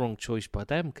think it's the wrong choice by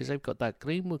them, because they've got that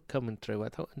Greenwood coming through. I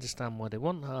don't understand why they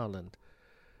want Haaland.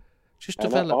 Just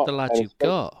develop the lad you've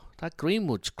got. That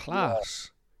Greenwood's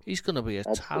class. He's going to be a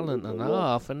talent and a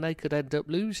half, and they could end up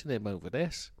losing him over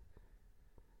this.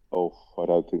 Oh, I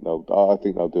don't think I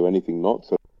think they'll do anything not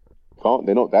to. Can't?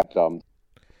 They're not that dumb.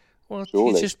 Well,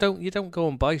 surely. You don't go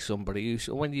and buy somebody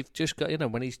when you've just got,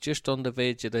 when he's just on the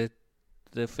verge of the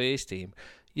first team,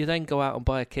 you then go out and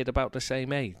buy a kid about the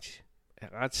same age.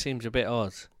 That seems a bit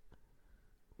odd.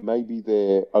 Maybe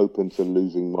they're open to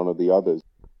losing one of the others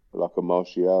like a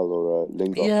Martial or a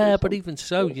Lingard. Yeah, but even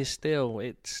so, you still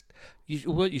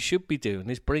what you should be doing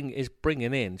is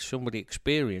bringing in somebody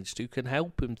experienced who can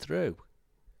help him through.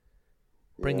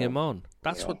 Bring him on.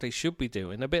 That's what they should be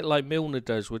doing. A bit like Milner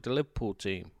does with the Liverpool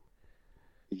team.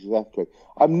 Exactly.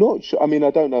 I'm not sure. I mean, I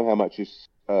don't know how much is.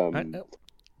 I'm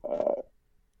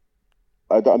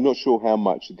not sure how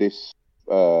much this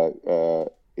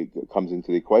it comes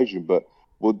into the equation. But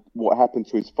what happened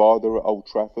to his father at Old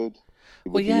Trafford?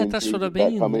 Well, yeah, that's what I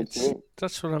mean.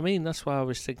 That's what I mean. That's why I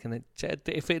was thinking.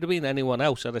 If it had been anyone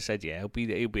else, I'd have said, yeah, he'll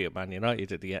be at Man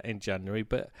United in January.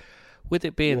 But with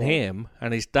it being him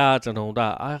and his dad and all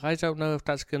that, I don't know if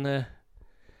that's gonna.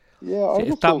 Yeah,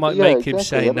 if that might make him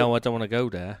say, no, I don't want to go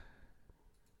there.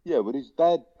 Yeah, but his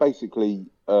dad basically,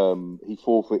 he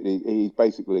forfeited. He's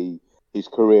basically his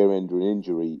career ended an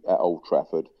injury at Old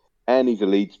Trafford, and he's a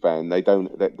Leeds fan. They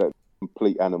don't that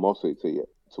complete animosity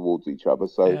towards each other.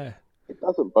 So it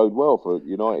doesn't bode well for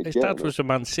United. His dad was a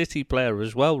Man City player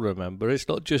as well. Remember, it's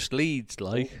not just Leeds,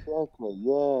 like. Exactly.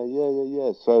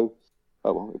 Yeah. So.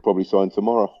 Oh, well, he'll probably sign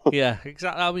tomorrow. Yeah,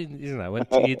 exactly. I mean,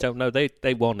 you don't know.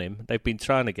 They want him. They've been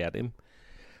trying to get him.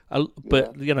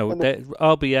 But,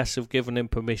 RBS have given him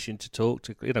permission to talk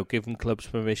to, given clubs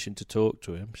permission to talk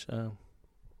to him. So,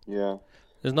 yeah.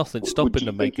 There's nothing stopping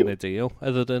them making a deal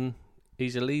other than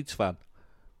he's a Leeds fan.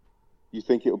 You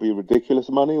think it'll be ridiculous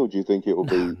money, or do you think it'll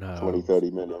be 20, 30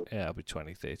 million? Yeah, it'll be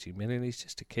 20, 30 million. He's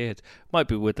just a kid. Might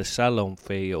be with a sell-on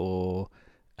fee or...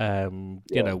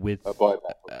 with a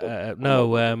buyback.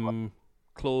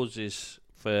 Clauses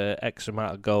for X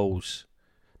amount of goals,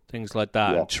 things like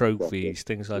that, and trophies,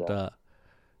 things like that.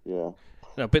 Yeah,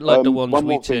 a bit like the ones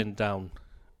we turned down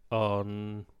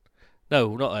on.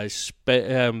 No, not us.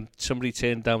 Somebody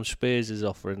turned down Spurs'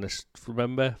 offering us.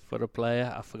 Remember, for a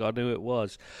player, I forgot who it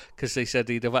was, because they said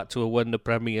he'd have had to have won the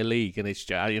Premier League and it's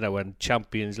and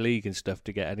Champions League and stuff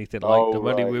to get anything like the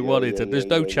money we wanted, and there's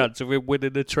no chance of him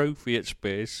winning a trophy at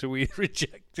Spurs, so we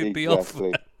rejected the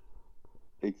offer.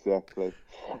 Exactly.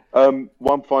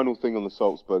 One final thing on the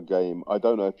Salzburg game. I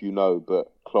don't know if you know,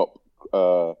 but Klopp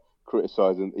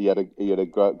criticising. He had a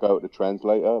go at the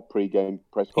translator pre-game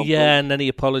press conference. Yeah, and then he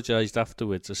apologised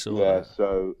afterwards. I saw that.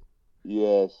 So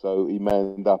he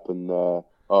manned up and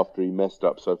after he messed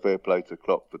up. So fair play to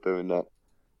Klopp for doing that.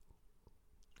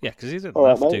 Yeah, because he didn't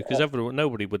have to. Because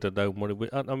nobody would have known what it was.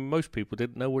 I mean, most people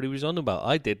didn't know what he was on about.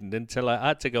 I didn't until I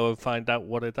had to go and find out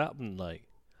what had happened. Like,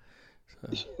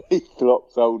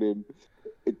 Klopp told him.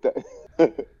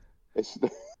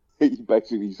 He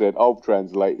basically said, "I'll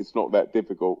translate. It's not that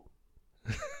difficult."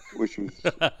 Which was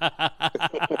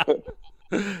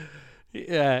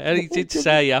yeah, and he did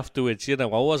say afterwards, I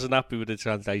wasn't happy with the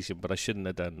translation, but I shouldn't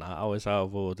have done that. I was out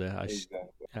of order.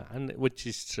 And which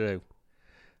is true.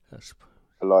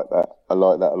 I like that a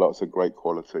lot. It's a great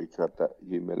quality to have that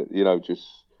humility. Just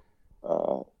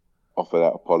offer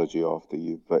that apology after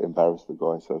you've embarrassed the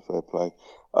guy. So fair play.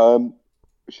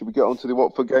 Should we get on to the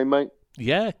Watford game, mate?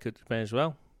 Yeah, may as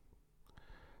well.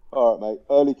 All right, mate.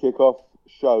 Early kickoff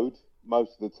showed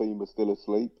most of the team were still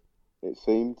asleep, it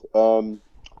seemed.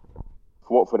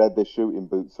 Watford had their shooting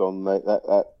boots on.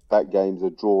 That game's a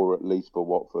draw at least for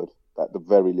Watford. At the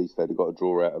very least, they'd have got a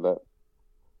draw out of that.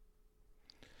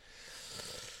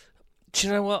 Do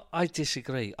you know what? I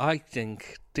disagree. I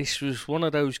think this was one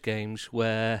of those games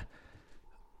where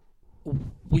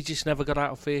we just never got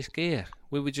out of first gear.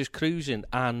 We were just cruising,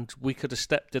 and we could have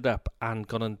stepped it up and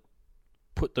gone and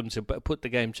put the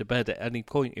game to bed at any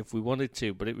point if we wanted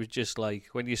to. But it was just like,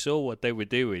 when you saw what they were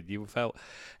doing, you felt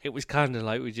it was kind of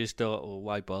like we just thought, oh,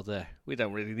 why bother? We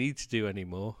don't really need to do any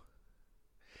more.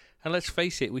 And let's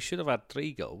face it, we should have had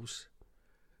 3 goals.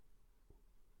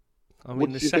 I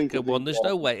mean, the second one, there's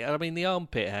no way. I mean, the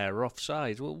armpit hair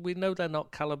offside. Well, we know they're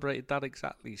not calibrated that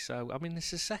exactly. So, I mean,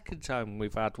 it's the second time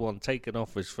we've had one taken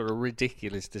off us for a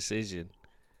ridiculous decision.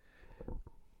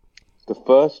 The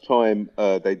first time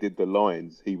they did the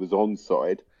lines, he was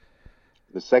onside.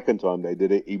 The second time they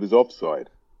did it, he was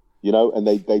offside. And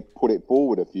they put it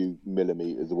forward a few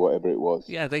millimetres or whatever it was.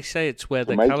 Yeah, they say it's where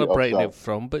they're calibrating it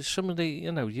from. But some of the,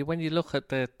 when you look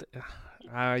at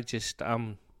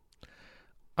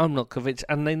I'm not convinced.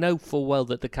 And they know full well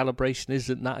that the calibration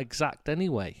isn't that exact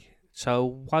anyway.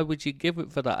 So why would you give it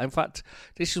for that? In fact,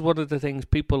 this is one of the things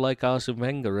people like Arsene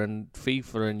Wenger and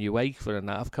FIFA and UEFA and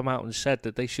that have come out and said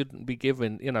that they shouldn't be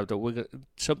given, that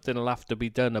something will have to be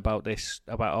done about this,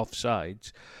 about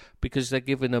offsides, because they're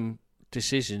giving them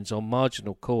decisions on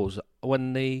marginal calls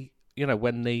when the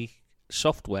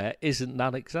software isn't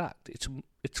that exact.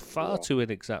 It's far too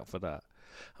inexact for that.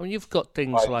 I mean, you've got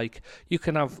things like you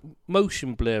can have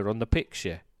motion blur on the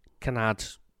picture, can add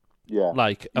Yeah.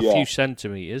 like a Yeah. few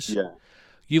centimetres. Yeah.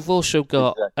 You've also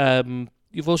got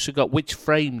Exactly. which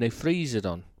frame they freeze it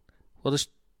on. Well, is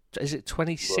it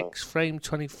 26 Right. frame,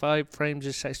 25 frames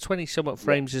a second? It's 20 somewhat Yeah.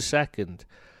 frames a second.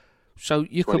 So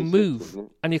you can 26, move, isn't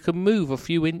it? and you can move a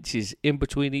few inches in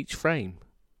between each frame.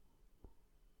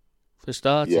 For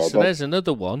starters, Yeah, so that- there's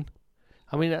another one.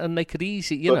 I mean, and they could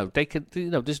easily, they could,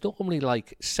 there's normally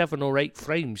like 7 or 8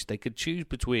 frames they could choose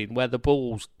between where the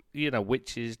ball's,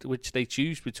 which they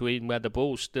choose between where the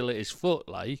ball's still at his foot,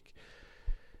 like.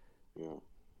 Yeah.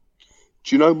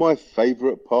 Do you know my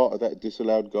favourite part of that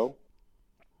disallowed goal?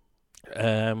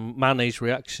 Mane's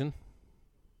reaction.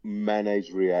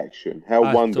 Mane's reaction. How I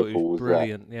thought it wonderful was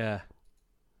brilliant, yeah.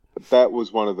 that? That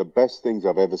was one of the best things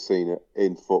I've ever seen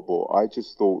in football. I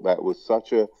just thought that was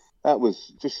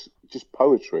just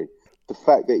poetry. The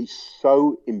fact that he's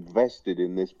so invested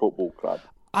in this football club,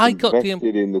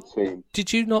 invested in the team.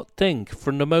 Did you not think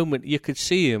from the moment you could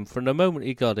see him, from the moment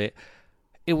he got it,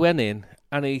 he went in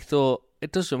and he thought,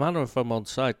 it doesn't matter if I'm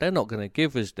onside, they're not going to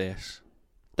give us this.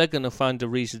 They're going to find a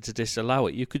reason to disallow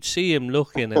it. You could see him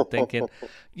looking and thinking,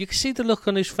 you could see the look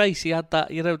on his face. He had that,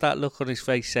 that look on his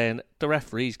face saying, the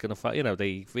referee's going to fight.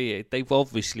 They've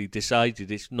obviously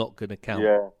decided it's not going to count.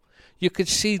 Yeah. You could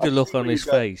see the look on his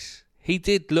face. He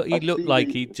did look. He looked like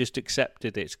he just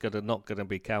accepted it's not going to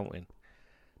be counting.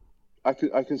 I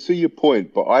can see your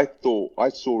point, but I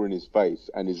saw in his face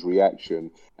and his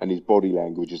reaction and his body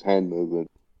language, his hand movement.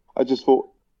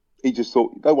 He just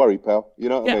thought, don't worry, pal. You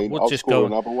know what I mean? We'll I'll just score go.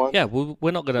 another one. Yeah,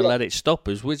 we're not going to let it stop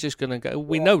us. We're just going to go.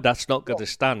 We know that's not going to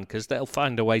stand because they'll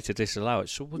find a way to disallow it.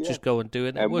 So we'll just go and do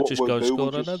it, and we'll just go and score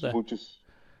another.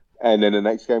 And then the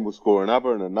next game we'll score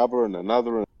another and another and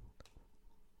another. And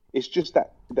it's just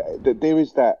that there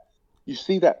is that. You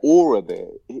see that aura there.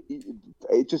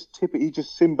 He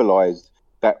just symbolised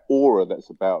that aura that's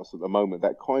about us at the moment.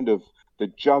 That kind of the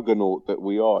juggernaut that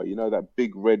we are. That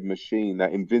big red machine,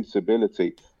 that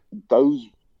invincibility.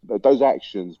 Those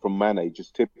actions from Mane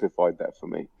just typified that for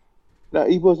me. No,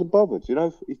 he wasn't bothered. He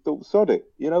thought, sod it.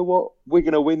 You know what? We're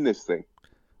going to win this thing.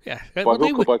 Yeah, by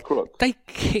hook or by crook. They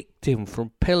kicked him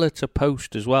from pillar to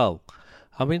post as well.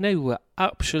 I mean, they were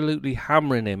absolutely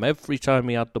hammering him every time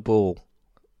he had the ball.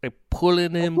 They're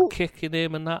pulling him, kicking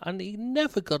him, and that, and he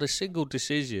never got a single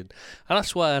decision. And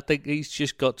that's why I think he's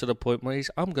just got to the point where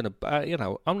I'm not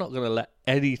going to let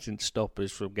anything stop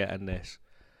us from getting this.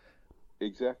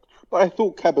 Exactly. But I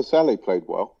thought Kabasale played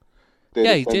well.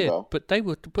 Yeah, he did. But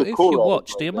if you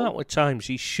watch the amount of times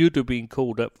he should have been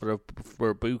called up for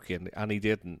a booking and he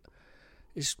didn't,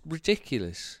 it's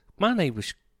ridiculous. Mane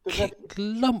was kicked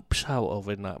lumps out of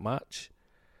in that match.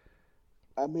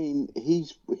 I mean,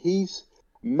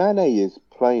 Mane is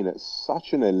playing at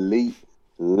such an elite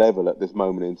level at this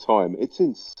moment in time. It's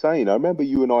insane. I remember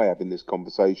you and I having this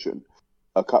conversation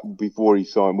before he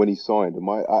signed, when he signed,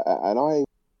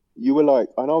 you were like,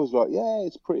 and I was like, yeah,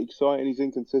 it's pretty exciting. He's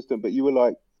inconsistent, but you were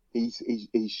like, he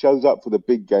shows up for the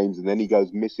big games and then he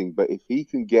goes missing. But if he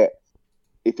can get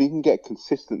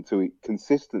consistency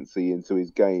into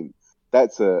his game,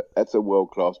 that's a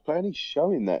world class player. And he's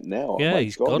showing that now. Yeah,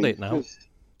 he's got it now.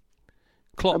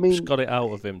 Klopp's got it out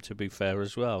of him. To be fair,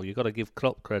 as well, you got to give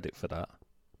Klopp credit for that.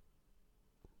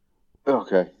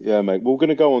 Okay, yeah, mate. We're going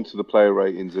to go on to the player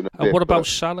ratings in a bit. And what about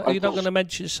Salah? Are you not going to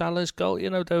mention Salah's goal?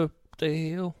 The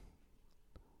heel.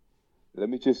 Let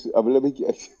me get.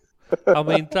 I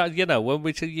mean,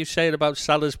 when you say it about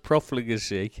Salah's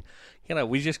profligacy,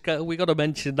 we got to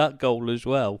mention that goal as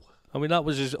well. I mean, that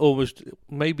was almost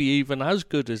maybe even as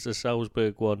good as the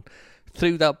Salzburg one,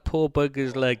 through that poor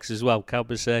bugger's legs as well,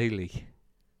 Kabasele.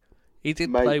 He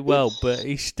did play well, but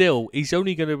he's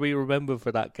only going to be remembered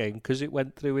for that game because it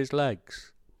went through his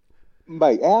legs.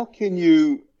 Mate, how can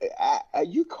you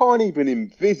can't even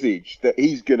envisage that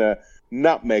he's going to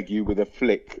nutmeg you with a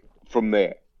flick from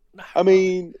there. I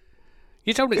mean,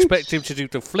 you don't expect him to do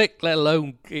the flick, let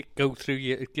alone it go through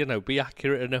your, be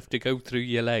accurate enough to go through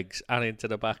your legs and into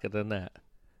the back of the net.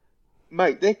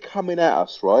 Mate, they're coming at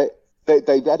us, right?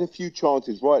 They've had a few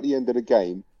chances right at the end of the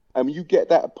game, and you get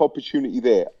that opportunity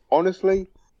there. Honestly,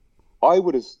 I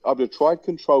would have tried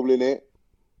controlling it,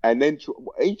 and then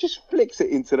he just flicks it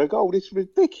into the goal. It's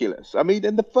ridiculous. I mean,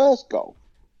 in the first goal,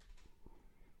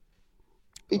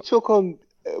 he took on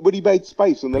when he made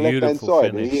space on the left-hand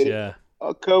side, finish, and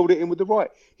he curled it in with the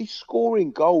right. He's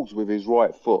scoring goals with his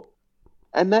right foot,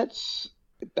 and that's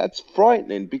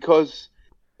frightening because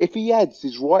if he adds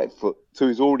his right foot to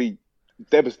his already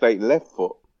devastating left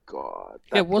foot, God.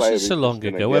 Yeah, it wasn't so long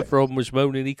ago. Everyone was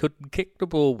moaning he couldn't kick the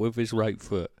ball with his right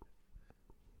foot.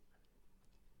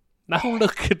 Now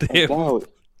look at him.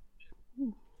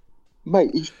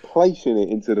 Mate, he's placing it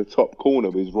into the top corner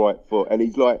of his right foot, and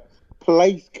he's like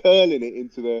curling it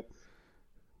into the.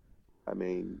 I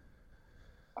mean,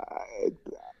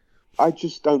 I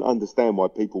just don't understand why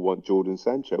people want Jordan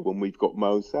Sancho when we've got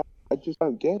Mo Salah. I just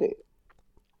don't get it.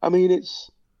 I mean,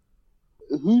 it's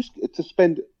who's to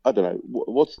spend? I don't know.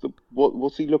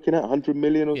 What's he looking at? 100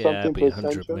 million or Yeah, something it'd be for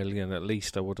 100 Sancho? million at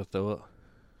least, I would have thought.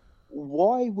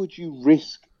 Why would you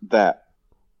risk that?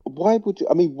 Why would you?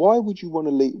 I mean, why would you want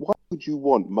to leave? Why would you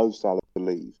want Mo Salah to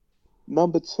leave?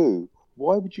 Number two,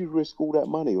 why would you risk all that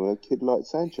money on a kid like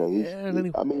Sancho?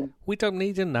 I mean, we don't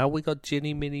need him now. We got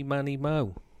Ginny, Mini, Manny,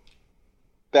 Mo.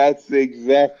 that's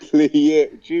exactly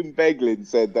it. Jim Beglin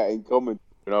said that in commentary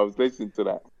when I was listening to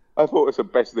that. I thought it's the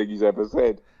best thing he's ever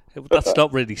said. That's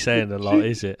not really saying a lot,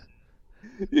 is it?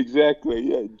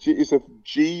 Exactly, yeah. It's a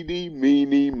Genie,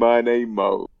 Meanie, Mane,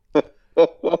 Mo.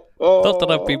 Not that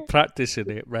I've been practicing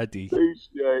it, ready.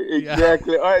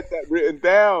 Exactly. Yeah. I had that written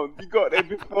down. You got it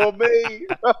before me.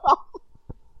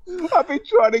 I've been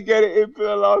trying to get it in for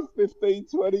the last 15,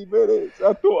 20 minutes.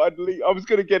 I thought I was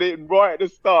going to get it in right at the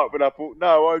start, but I thought,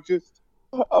 no,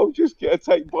 I'll just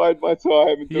take bide my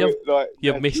time and do it like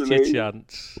you've missed your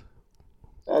chance.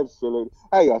 Absolutely.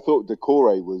 Hey, I thought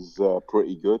Decore was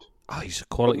pretty good. Oh, he's a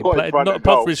quality player. Not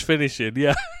apart from his finishing,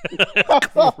 yeah.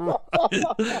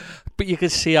 But you can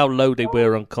see how low they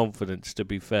were on confidence, to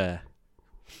be fair.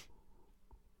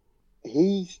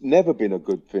 He's never been a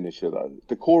good finisher, though.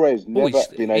 Decore has never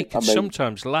been He can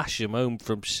sometimes lash him home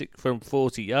from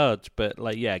 40 yards, but,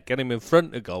 get him in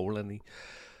front of goal and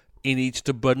he needs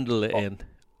to bundle it in.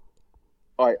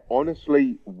 I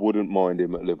honestly wouldn't mind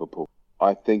him at Liverpool.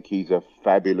 I think he's a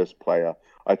fabulous player.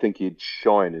 I think he'd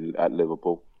shine at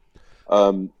Liverpool.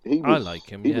 I like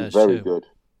him. He was very good.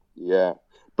 Yeah,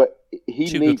 but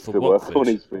he needs to work on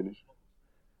his finish.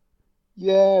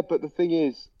 Yeah, but the thing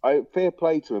is, fair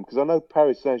play to him because I know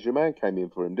Paris Saint-Germain came in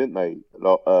for him, didn't they?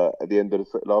 At the end of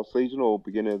the last season or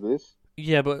beginning of this.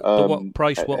 Yeah, but the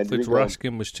price Watford were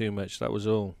asking was too much. That was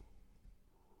all.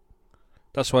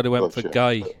 That's why they went for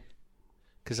Guy.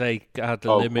 Because they had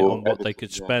a limit on what they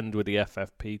could spend with the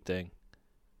FFP thing.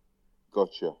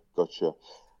 Gotcha.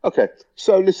 Okay,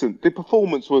 so listen, the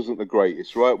performance wasn't the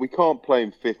greatest, right? We can't play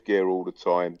in fifth gear all the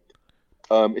time,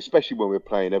 especially when we're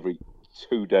playing every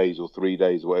 2 days or 3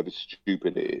 days, or whatever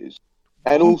stupid it is.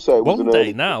 And also, it was one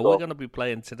day now, we're going to be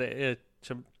playing today,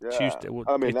 Tuesday.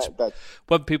 I mean, that's...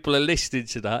 when people are listening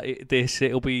to that,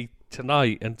 it'll be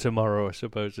tonight and tomorrow, I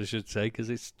suppose I should say, because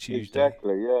it's Tuesday.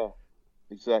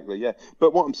 Exactly, yeah.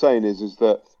 But what I'm saying is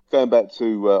that going back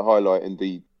to highlighting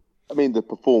the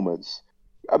performance.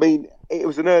 I mean, it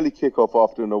was an early kickoff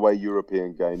after an away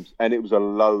European games, and it was a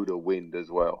load of wind as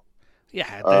well.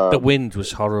 Yeah, the wind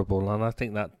was horrible, and I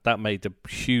think that made a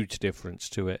huge difference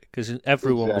to it because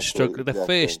everyone was struggling. The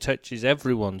first touches,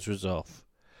 everyone's was off.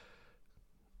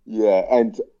 Yeah,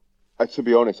 and to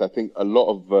be honest, I think a lot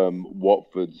of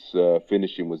Watford's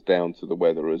finishing was down to the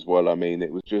weather as well. I mean,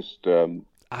 it was just...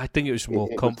 I think it was more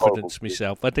confidence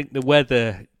myself. I think the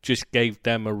weather just gave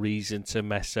them a reason to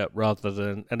mess up rather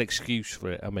than an excuse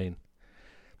for it. I mean,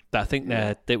 I think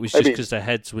it was just because their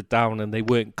heads were down and they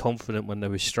weren't confident when they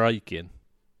were striking.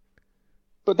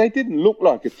 But they didn't look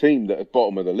like a team that at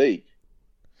bottom of the league.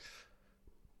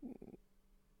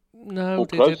 No,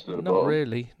 they didn't. Not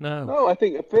really. No, I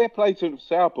think a fair play to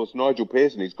Sourpuss, Nigel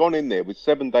Pearson. He's gone in there with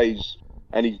 7 days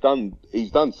and he's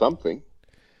done something.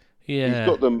 Yeah, he's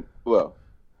got them well.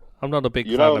 I'm not a big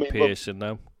fan of Pearson,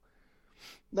 though.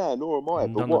 No, nor am I.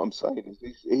 But what I'm saying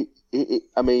is,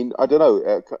 I mean, I don't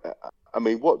know. I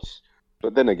mean,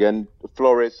 but then again,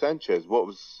 Flores Sanchez.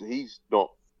 He's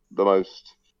not the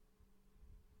most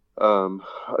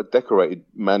decorated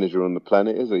manager on the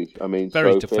planet, is he? I mean,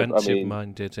 very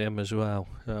defensive-minded him as well.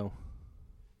 So,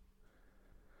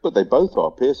 but they both are.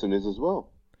 Pearson is as well.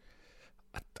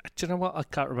 Do you know what? I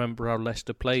can't remember how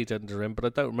Leicester played under him, but I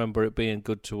don't remember it being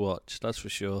good to watch. That's for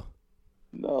sure.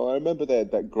 No, I remember they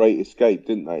had that great escape,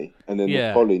 didn't they? And then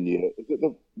the following year,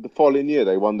 the following year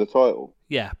they won the title.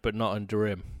 Yeah, but not under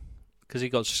him, because he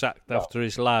got sacked after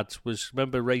his lads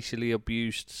remember racially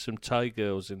abused some Thai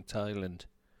girls in Thailand.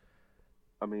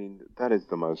 I mean, that is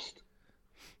the most.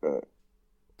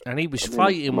 And he was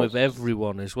fighting with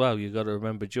everyone as well. You've got to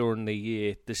remember during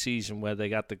the season where they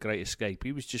had the Great Escape,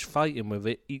 he was just fighting with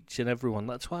each and everyone.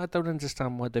 That's why I don't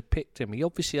understand why they picked him. He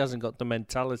obviously hasn't got the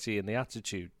mentality and the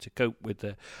attitude to cope with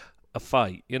a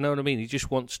fight. You know what I mean? He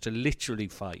just wants to literally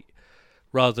fight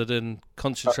rather than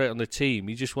concentrate on the team.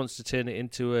 He just wants to turn it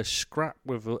into a scrap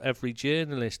with every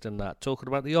journalist and that, talking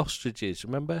about the ostriches,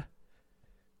 remember?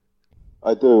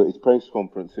 I do. It's press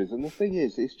conferences. And the thing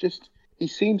is, it's just... He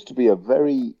seems to be a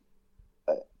very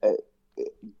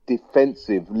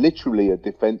defensive, literally a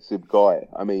defensive guy.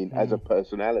 I mean, as a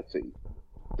personality,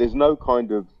 there's no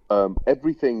kind of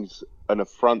everything's an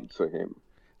affront to him,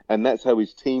 and that's how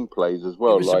his team plays as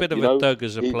well. He was a bit of a thug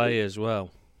as a player as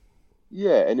well.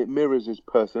 Yeah, and it mirrors his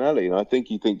personality, and I think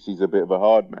he thinks he's a bit of a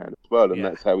hard man as well, and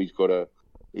that's how he's got to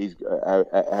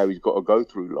go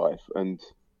through life.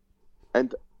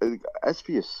 And as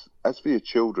for your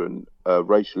children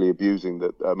racially abusing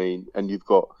that, I mean, and you've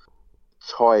got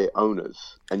Thai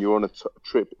owners, and you're on a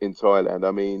trip in Thailand.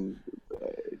 I mean,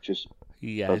 it just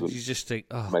you just think,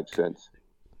 makes sense.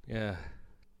 Yeah.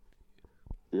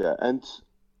 And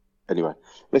anyway,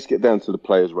 let's get down to the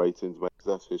players' ratings, mate, 'cause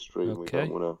that's history. Okay. We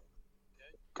don't want to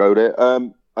go there.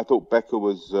 I thought Becker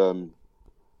was. I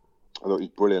thought he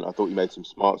was brilliant. I thought he made some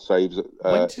smart saves.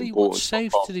 What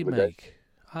save did he make?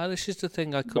 This is the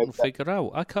thing I couldn't figure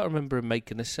out. I can't remember him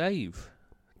making a save.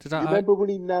 You remember when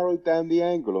he narrowed down the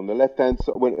angle on the left-hand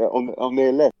side, on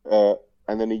their left,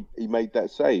 and then he made that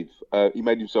save? He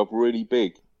made himself really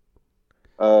big.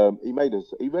 He made a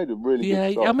really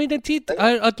good shot. I mean, it did.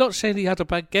 I'm not saying he had a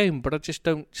bad game, but I just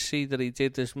don't see that he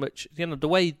did as much. You know, the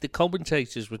way the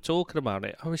commentators were talking about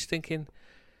it, I was thinking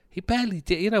he barely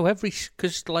did. You know,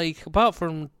 because like apart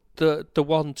from the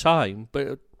one time,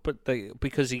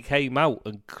 because he came out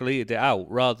and cleared it out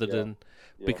rather than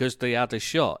because they had a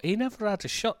shot. He never had a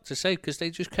shot to save because they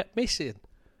just kept missing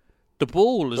the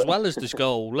ball as well as the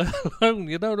goal.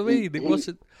 You know what I mean? It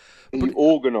wasn't. He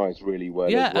organised really well.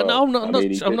 Yeah, as well. and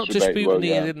I'm not disputing he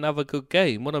didn't have a good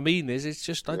game. What I mean is, it's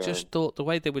just I just thought the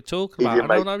way they were talking about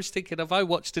it, and I was thinking, have I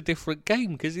watched a different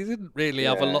game? Because he didn't really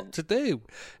have a lot to do.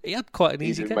 He had quite an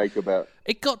easy game.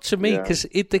 It got to me because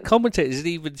the commentators had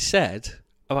even said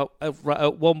about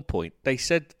at one point they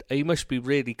said he must be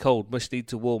really cold, must need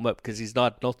to warm up because he's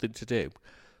had nothing to do.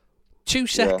 2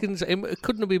 seconds, it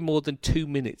couldn't have been more than 2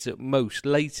 minutes at most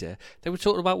later, they were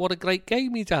talking about what a great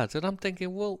game he'd had, and I'm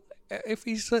thinking, well, if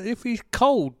he's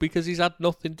cold because he's had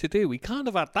nothing to do, he can't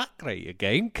have had that great a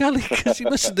game, can he? Because he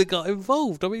mustn't have got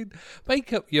involved. I mean,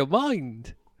 make up your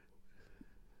mind.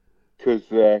 Because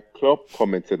Klopp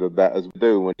commented on that as we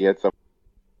do when he had some.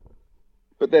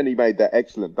 But then he made that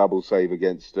excellent double save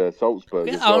against Salzburg.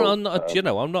 Yeah, as well.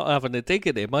 I'm not having a dig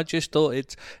at him. I just thought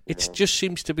it just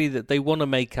seems to be that they want to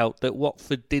make out that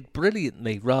Watford did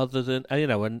brilliantly rather than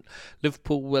and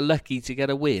Liverpool were lucky to get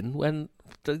a win when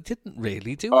they didn't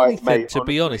really do anything. Mate, to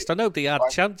be honest, I know they had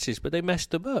chances, but they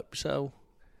messed them up. So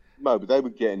no, but they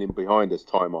were getting in behind us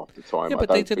time after time. Yeah, but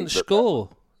they didn't score.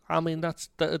 I mean, and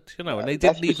they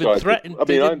didn't even threaten.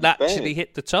 They didn't actually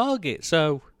hit the target.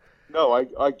 So. No,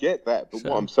 I get that, but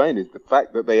what I'm saying is the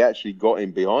fact that they actually got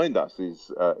in behind us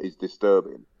is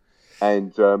disturbing,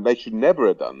 and they should never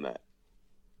have done that.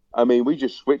 I mean, we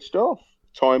just switched off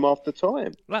time after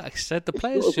time. Like I said, the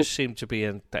players just seem to be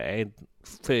in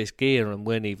first gear and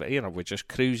weren't even. We're just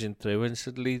cruising through, and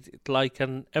suddenly,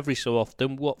 and every so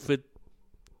often, Watford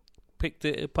picked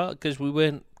it apart because we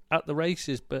weren't at the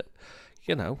races. But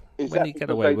when you get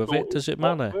away with it, does it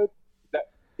matter?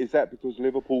 Is that because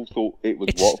Liverpool thought it was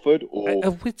Watford, or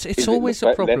it's always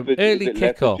a problem? Early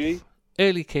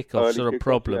kickoffs are a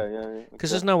problem because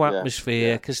there's no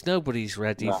atmosphere, because nobody's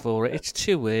ready for it. It's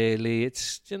too early.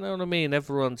 It's what I mean.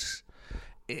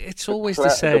 It's always the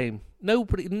same. No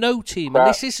team, and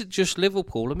this isn't just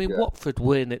Liverpool. I mean, Watford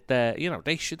weren't it there.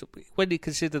 They should have, when you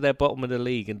consider they're bottom of the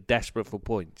league and desperate for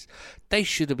points, they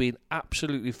should have been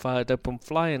absolutely fired up and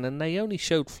flying, and they only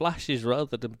showed flashes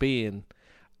rather than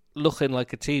looking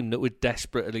like a team that were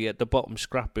desperately at the bottom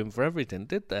scrapping for everything,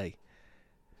 did they?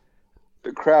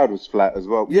 The crowd was flat as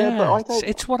well. Yeah, but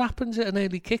it's what happens at an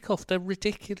early kickoff. They're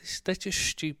ridiculous. They're just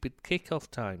stupid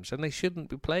kickoff times, and they shouldn't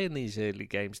be playing these early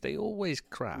games. They always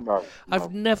crap. No,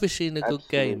 I've never seen a good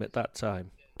game at that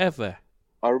time, ever.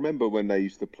 I remember when they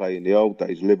used to play in the old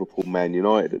days, Liverpool Man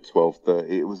United at 12:30.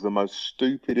 It was the most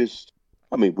stupidest.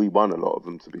 I mean, we won a lot of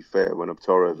them, to be fair, when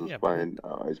Torres was playing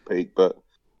at his peak, but.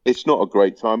 It's not a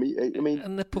great time.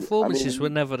 And the performances were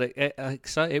never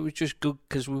exciting. It was just good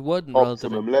because we won.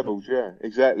 Optimum levels, yeah,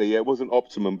 exactly. Yeah, it wasn't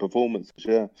optimum performances.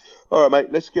 Yeah. All right,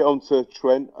 mate. Let's get on to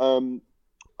Trent.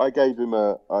 I gave him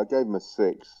a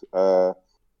 6.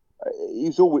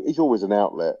 He's always an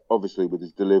outlet, obviously with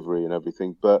his delivery and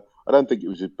everything. But I don't think it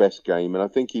was his best game, and I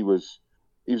think he was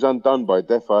undone by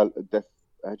how'd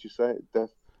you say it?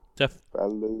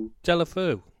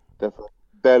 Deulofeu.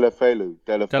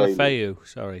 Deulofeu,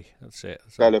 sorry, that's it.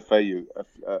 Deulofeu,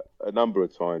 a number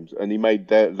of times, and he made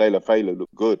Deulofeu look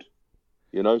good.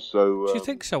 So. Do you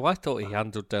think so? I thought he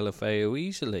handled Deulofeu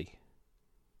easily.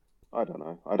 I don't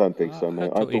know. I don't think so,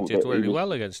 mate. I thought he did really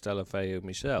well against Deulofeu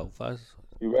myself.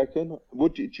 You reckon?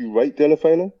 Did you rate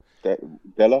Deulofeu?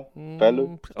 Della?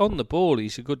 On the ball,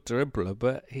 he's a good dribbler,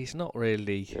 but he's not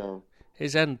really. Yeah.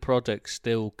 His end product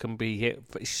still can be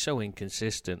hit. But he's so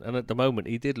inconsistent, and at the moment,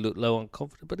 he did look low on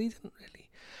confidence, but he didn't really.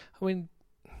 I mean,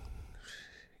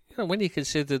 when you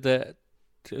consider that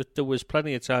there was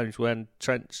plenty of times when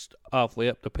Trent's halfway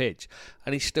up the pitch,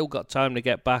 and he's still got time to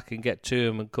get back and get to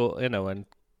him and and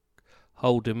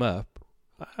hold him up.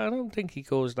 I don't think he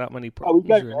caused that many problems.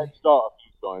 He gave him a head start a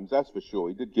few times, that's for sure.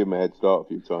 He did give him a head start a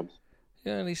few times.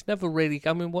 Yeah, and he's never really.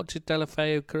 I mean, what did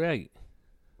Deulofeu create?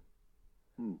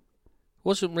 It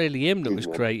wasn't really him that was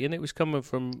creating. It was coming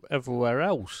from everywhere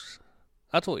else.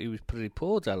 I thought he was pretty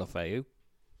poor, Deulofeu.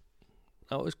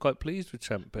 I was quite pleased with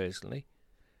Trent personally.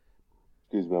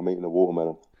 Excuse me, I'm eating a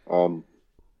watermelon.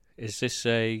 Is this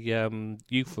a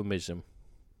euphemism?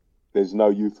 There's no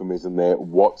euphemism there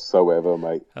whatsoever,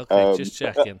 mate. Okay, just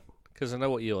checking, because I know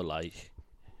what you're like.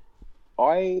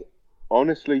 I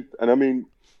honestly, and I mean,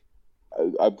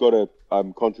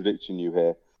 I'm contradicting you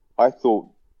here. I thought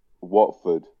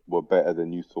Watford were better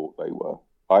than you thought they were.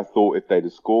 I thought if they'd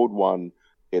have scored one,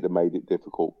 it'd have made it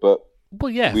difficult. But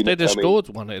if they'd have scored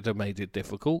one, it'd have made it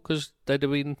difficult because they'd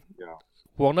have been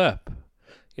 1 up.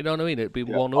 You know what I mean? It'd be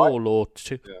 1-1 or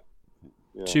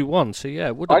 2-1. So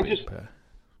it would have been better.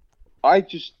 I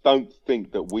just don't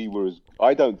think that we were as.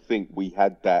 I don't think we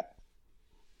had that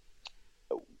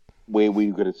where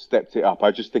we could have stepped it up. I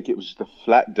just think it was just a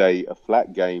flat day, a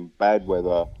flat game, bad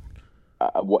weather,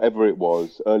 whatever it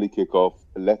was, early kickoff,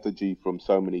 lethargy from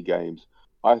so many games.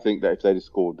 I think that if they'd have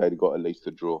scored, they'd have got at least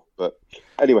a draw. But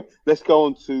anyway, let's go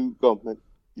on to. Go on, man.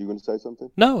 You going to say something?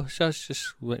 No, I was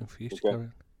just waiting for you to carry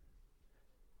on.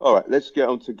 All right, let's get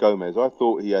on to Gomez. I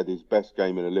thought he had his best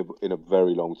game in a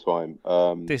very long time.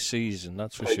 This season,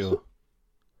 that's for sure.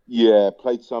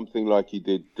 Played something like he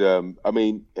did. I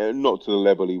mean, not to the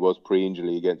level he was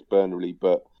pre-injury against Burnley,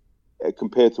 but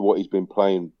compared to what he's been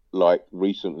playing like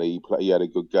recently, he had a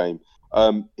good game.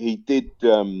 He did.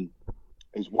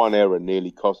 His one error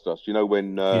nearly cost us. You know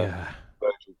when Virgil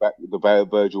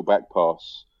back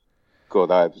pass. God,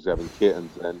 I was having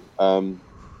kittens then.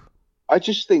 I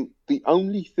just think the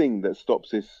only thing that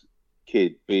stops this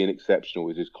kid being exceptional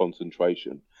is his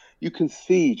concentration. You can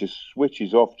see he just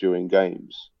switches off during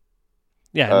games.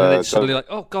 Yeah, and then it's suddenly like,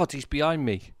 oh God, he's behind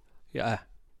me. Yeah.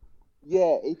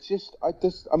 Yeah, it's just, I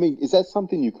mean, is that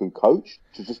something you can coach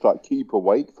to just like keep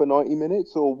awake for 90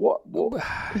 minutes or what?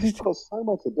 Because he's got so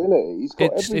much ability. He's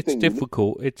got everything. It's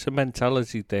difficult. It's a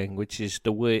mentality thing, which is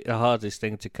the hardest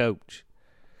thing to coach.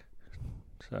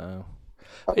 So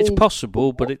it's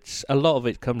possible, but it's a lot of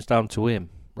it comes down to him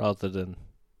rather than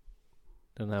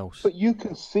else. But you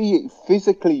can see it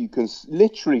physically. You can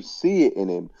literally see it in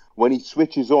him when he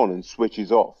switches on and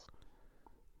switches off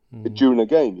during a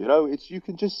game. You know, you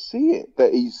can just see it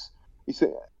that he's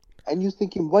and you're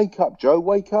thinking, wake up, Joe,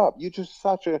 wake up. You're just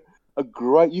such a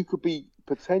great. You could be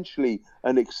potentially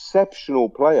an exceptional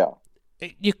player.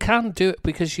 You can do it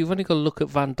because you've only got to look at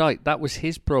Van Dijk. That was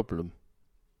his problem.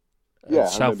 Yeah,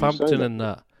 Southampton and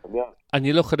that. Yeah. And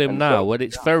you look at him now, and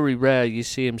it's very rare you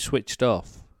see him switched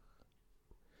off.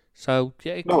 So,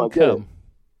 yeah, it can come.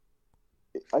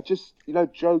 I just,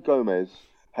 Joe Gomez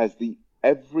has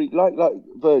like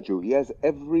Virgil, he has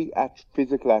every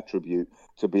physical attribute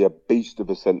to be a beast of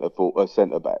a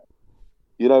centre back.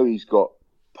 He's got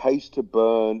pace to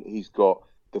burn, he's got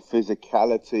the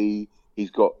physicality,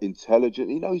 he's got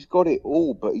intelligence, he's got it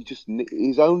all, but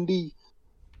his only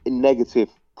negative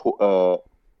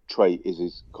trait is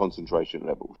his concentration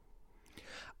level.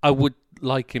 I would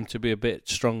like him to be a bit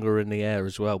stronger in the air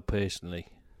as well, personally.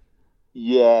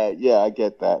 Yeah, I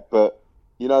get that, but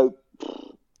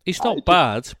he's not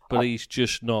bad, but he's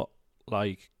just not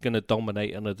like going to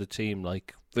dominate another team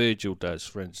like Virgil does,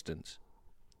 for instance.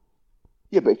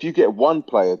 Yeah, but if you get one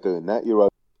player doing that, you're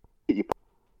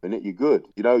good.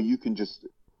 You can just,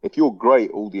 if you're great,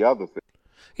 all the other things.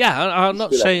 Yeah, I'm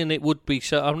not saying it would be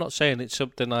so. I'm not saying it's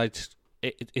something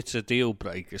it's a deal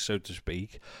breaker, so to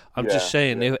speak. I'm just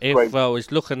saying if I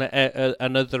was looking at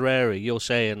another area, you're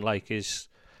saying like his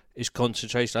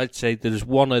concentration. I'd say there's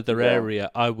one other area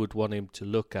I would want him to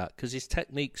look at because his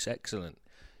technique's excellent.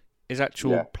 His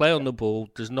actual play on the ball,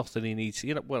 there's nothing he needs.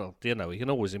 He can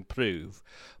always improve.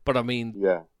 But I mean,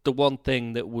 the one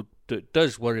thing that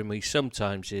does worry me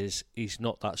sometimes is he's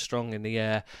not that strong in the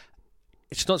air.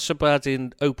 It's not so bad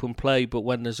in open play, but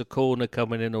when there's a corner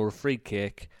coming in or a free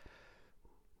kick,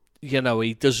 he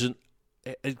doesn't.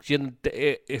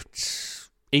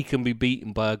 He can be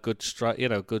beaten by a good strike,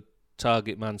 good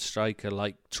target man striker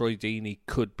like Troy Deeney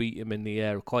could beat him in the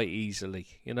air quite easily.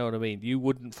 You know what I mean? You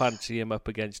wouldn't fancy him up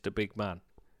against a big man.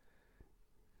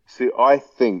 See, I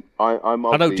think I'm.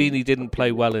 I Of know the Deeney didn't play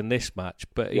opinion- well in this match,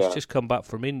 but he's Yeah, just come back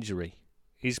from injury.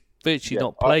 He's virtually yeah.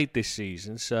 not played this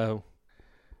season, so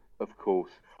Of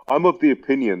course, I'm of the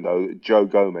opinion though that Joe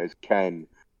Gomez can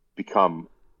become.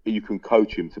 You can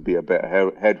coach him to be a better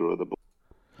header of the ball.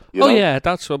 You oh know? yeah,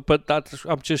 that's what. But that's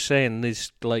I'm just saying.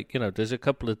 There's there's a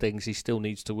couple of things he still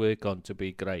needs to work on to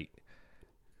be great.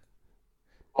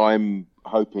 I'm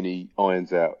hoping he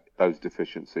irons out those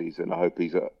deficiencies, and I hope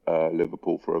he's at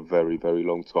Liverpool for a very, very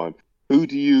long time. Who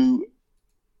do you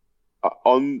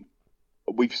on?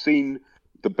 We've seen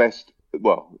the best.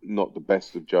 Well, not the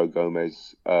best of Joe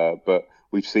Gomez, but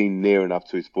we've seen near enough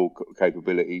to his full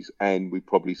capabilities, and we've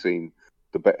probably seen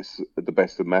the best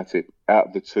of Matip. Out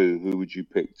of the two, who would you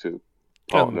pick to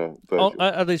partner Virgil?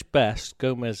 At his best,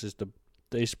 Gomez is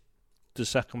the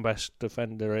second best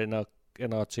defender in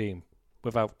our team,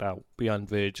 without doubt, behind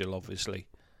Virgil, obviously.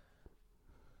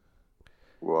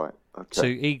 Right. Okay. So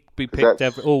he'd be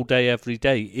picked all day, every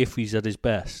day, if he's at his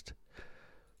best.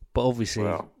 But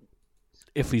obviously,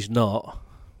 if he's not,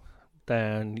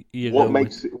 then you what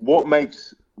makes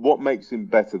him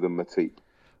better than Matip?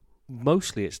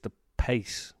 Mostly it's the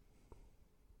pace,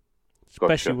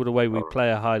 especially with the way we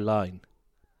play a high line.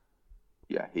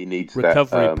 Yeah, he needs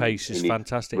recovery that, pace is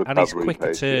fantastic, and his quicker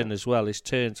pace, turn as well. His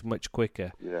turn's much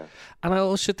quicker. Yeah, and I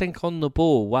also think on the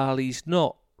ball, while he's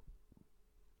not.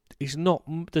 There's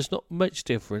not much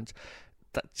difference.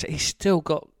 That he's still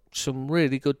got some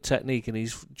really good technique, and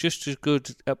he's just as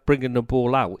good at bringing the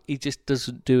ball out. He just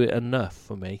doesn't do it enough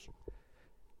for me.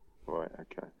 Right.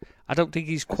 Okay. I don't think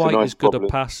he's quite as good a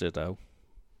passer, though.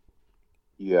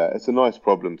 Yeah, it's a nice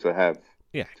problem to have.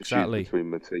 Yeah, to exactly. Between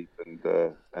Matip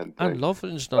and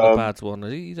Lovren's not a bad one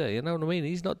either. You know what I mean?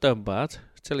 He's not done bad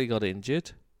till he got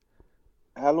injured.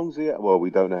 How long's he out? Well, we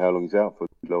don't know how long he's out for,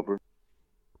 Lovren.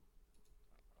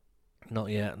 Not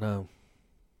yet, no.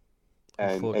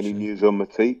 And any news on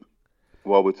Matip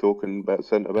while we're talking about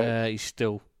centre back? He's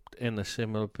still in a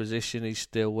similar position. He's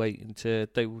still waiting to.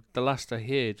 The last I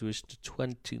heard was the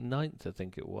 29th, I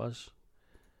think it was.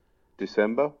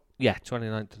 December? Yeah,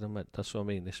 29th of the month. That's what I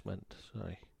mean. This month.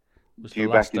 Sorry. Due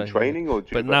back in training or?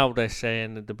 But now they're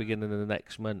saying at the beginning of the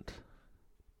next month.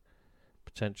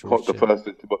 Potential. What the first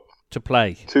to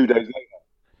play? 2 days later.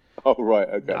 Oh right,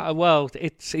 okay. Well, but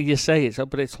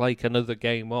it's like another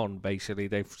game on. Basically,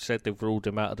 they've said they've ruled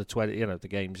him out of the 20. The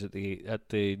games at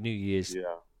the New Year's.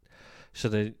 Yeah. So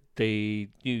the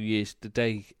New Year's, the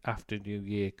day after New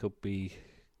Year, could be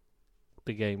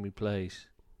the game he plays.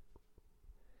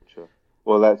 Sure.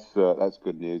 Well, that's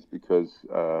good news because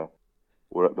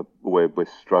we're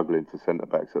struggling for centre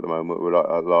backs at the moment. We're like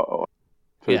a lot.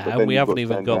 And we haven't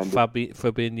even got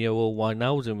Fabinho or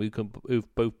Wijnaldum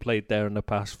who've both played there in the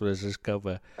past for us as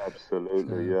cover.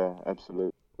 Absolutely, yeah,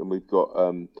 absolutely. And we've got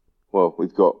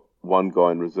we've got one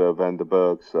guy in reserve, Van der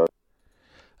Berg. So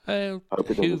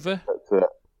Hoover,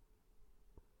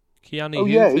 Keanu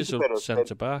Hoover's a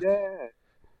centre back. Yeah,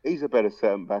 he's a better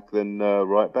centre back than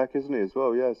right back, isn't he? As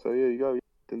well, yeah. So here you go.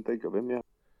 Didn't think of him, yeah.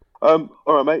 All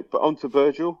right, mate. But on to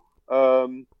Virgil.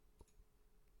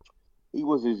 He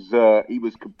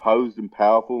was composed and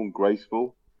powerful and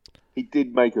graceful. He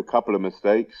did make a couple of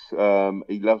mistakes. He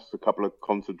lost his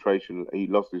concentration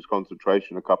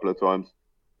a couple of times,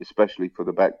 especially for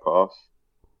the back pass.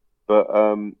 But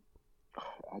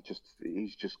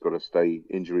he's just got to stay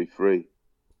injury free.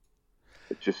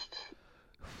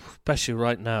 Especially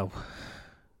right now.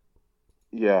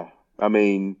 Yeah, I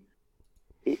mean,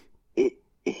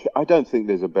 I don't think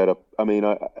there's a better. I mean,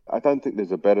 I don't think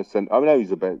there's a better centre. I know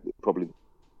he's a better, probably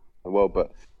well,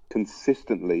 but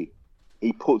consistently,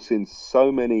 he puts in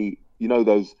so many.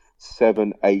 Those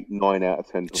 7, 8, 9 out of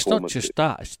 10 performances. It's not just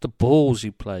that; it's the balls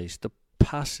he plays, the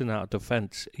passing out of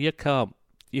defence. You can't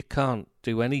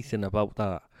do anything about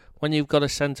that. When you've got a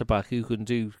centre back who can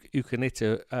hit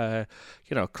a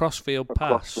crossfield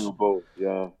pass ball,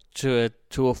 yeah, to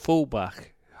a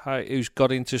fullback who's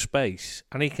got into space,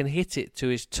 and he can hit it to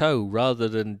his toe rather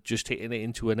than just hitting it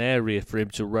into an area for him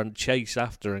to chase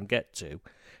after and get to.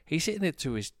 He's hitting it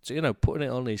to his, putting it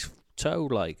on his toe,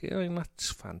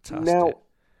 that's fantastic. Now,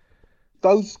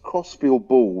 those crossfield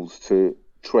balls to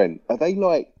Trent, are they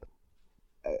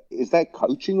is that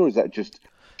coaching or is that just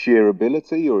sheer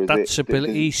ability, or is that's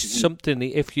ability? He's something.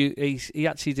 He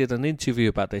actually did an interview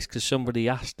about this because somebody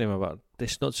asked him about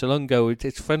this not so long ago.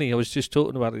 It's funny. I was just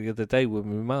talking about it the other day with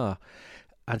my ma,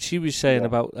 and she was saying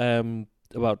about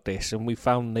this, and we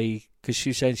found because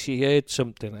she said she heard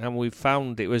something, and we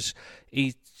found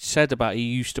he said about he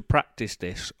used to practice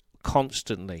this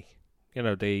constantly.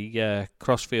 The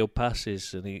crossfield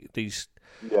passes and these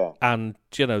Yeah. And,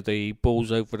 the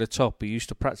balls over the top, he used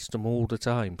to practice them all the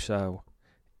time. So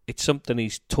it's something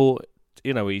he's taught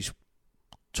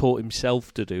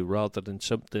himself to do rather than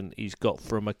something he's got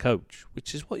from a coach,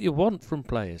 which is what you want from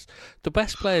players. The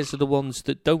best players are the ones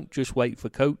that don't just wait for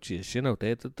coaches. They're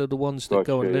the ones that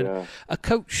go and learn. Yeah. A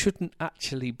coach shouldn't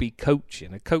actually be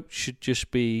coaching. A coach should just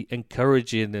be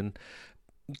encouraging and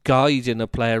guiding a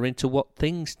player into what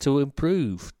things to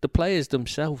improve. The players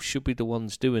themselves should be the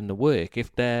ones doing the work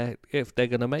if they're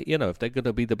going to make, if they're going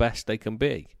to be the best they can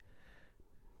be.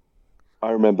 I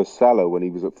remember Salah when he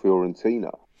was at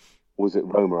Fiorentina. Was it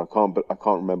Roma? I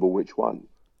can't remember which one.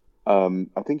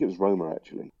 I think it was Roma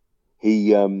actually.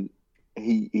 He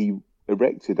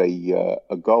erected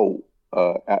a goal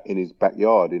in his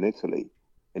backyard in Italy,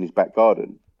 in his back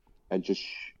garden, and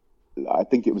I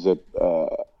think it was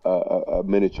a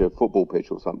miniature football pitch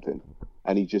or something,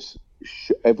 and he just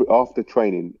after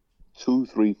training, 2,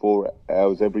 3, 4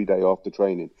 hours every day after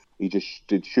training, he just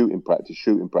did shooting practice,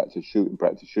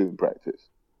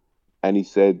 and he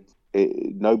said,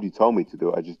 nobody told me to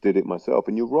do it. I just did it myself.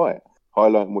 And you're right,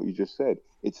 highlighting what you just said.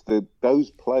 It's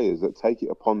those players that take it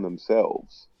upon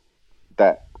themselves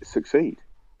that succeed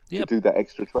to do that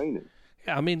extra training.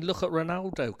 Yeah, I mean, look at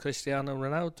Ronaldo, Cristiano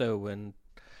Ronaldo, and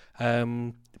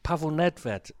Pavel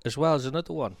Nedved as well as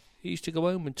another one. He used to go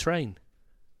home and train.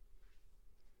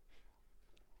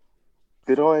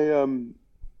 Did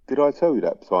I tell you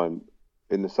that time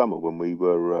in the summer when we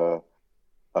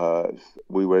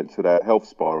went to that health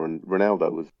spa and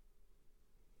Ronaldo was...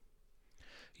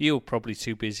 You were probably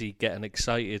too busy getting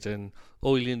excited and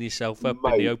oiling yourself up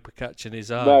in the open catching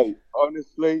his eye. Mate,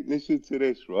 honestly, listen to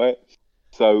this, right?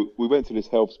 So we went to this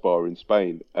health spa in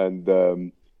Spain and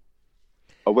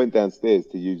I went downstairs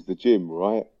to use the gym,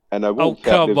 right? And I walked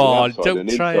out, come on, don't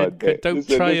try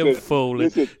and fool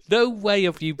us. No way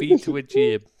have you been to a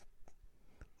gym.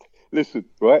 Listen,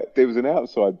 right? There was an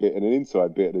outside bit and an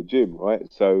inside bit of the gym, right?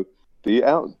 So the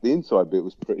inside bit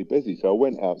was pretty busy. So I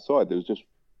went outside. There was just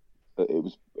it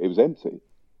was empty,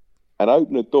 and I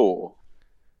opened the door,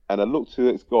 and I looked to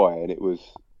this guy, and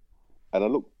I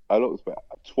looked about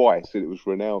twice, and it was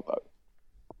Ronaldo.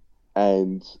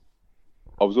 And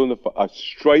I was on the phone.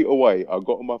 Straight away, I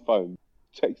got on my phone,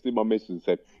 texted my missus, and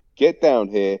said, "Get down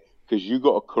here because you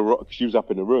got to she was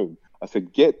up in the room. I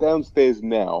said, "Get downstairs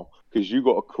now." Because you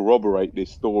got to corroborate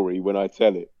this story when I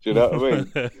tell it. Do you know what I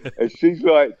mean? And she's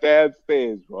like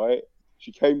downstairs, right?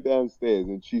 She came downstairs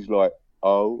and she's like,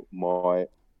 oh my.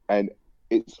 And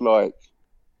it's like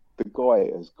the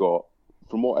guy has got,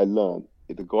 from what I learned,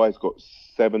 the guy's got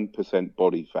 7%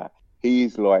 body fat. He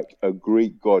is like a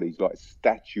Greek god. He's like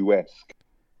statuesque.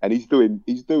 And he's doing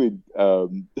he's doing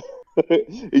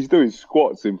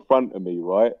squats in front of me,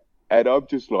 right? And I'm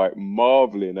just like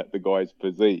marveling at the guy's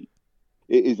physique.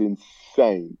 It is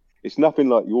insane. It's nothing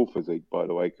like your physique, by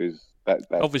the way, because that's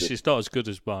obviously it's not as good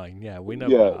as mine. Yeah, we know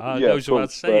that. It goes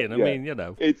without saying. I mean,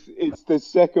 it's the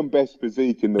second best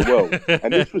physique in the world,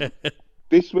 and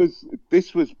this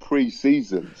was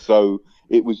pre-season, so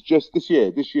it was just this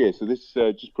year. So this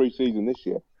just pre-season this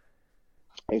year,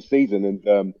 his season,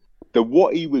 and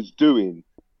what he was doing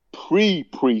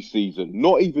pre-season,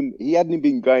 he hadn't even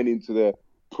been going into the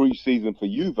pre-season for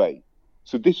Juve.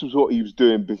 So this was what he was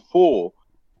doing before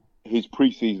his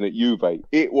pre-season at Juve.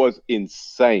 It was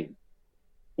insane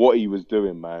what he was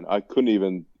doing, man. I couldn't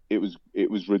even. It was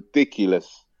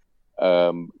ridiculous,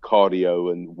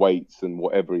 cardio and weights and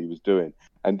whatever he was doing.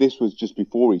 And this was just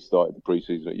before he started the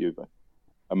pre-season at Juve.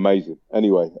 Amazing.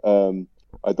 Anyway,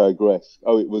 I digress.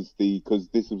 Oh, it was because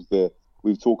this was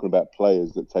we were talking about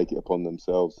players that take it upon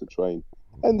themselves to train,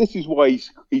 and this is why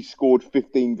he scored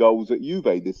 15 goals at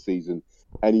Juve this season.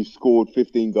 And he scored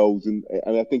 15 goals, and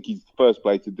I think he's the first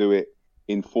player to do it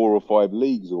in 4 or 5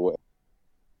 leagues or whatever.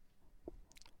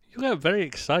 You get very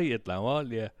excited now,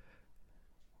 aren't you?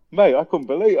 Mate, I couldn't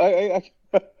believe it.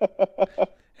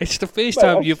 It's the first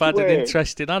time you've had an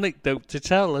interesting anecdote to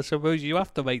tell. I suppose you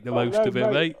have to make the most of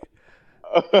it, mate.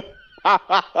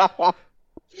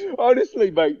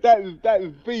 Honestly, mate,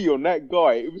 that V on that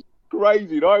guy, it was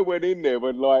crazy. And I went in there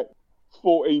when,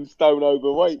 14 stone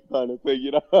overweight kind of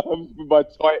thing, with my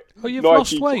tight. Oh, you've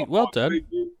lost weight. Well done.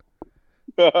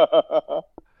 The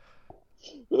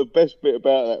best bit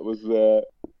about that was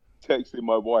texting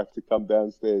my wife to come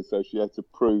downstairs, so she had to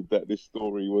prove that this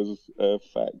story was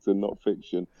fact and not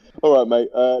fiction. All right, mate.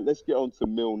 Let's get on to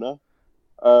Milner.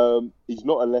 He's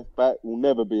not a left back. Will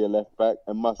never be a left back,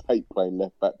 and must hate playing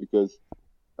left back because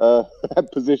that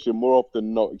position more often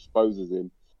than not exposes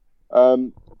him.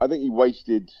 I think he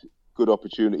wasted good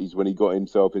opportunities when he got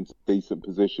himself into decent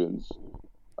positions.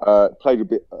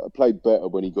 Played better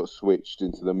when he got switched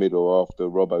into the middle after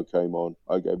Robbo came on.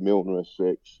 I gave Milner a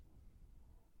 6.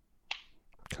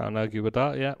 Can't argue with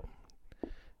that. Yeah,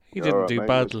 he All didn't right, do mate.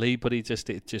 badly, but it just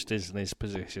isn't his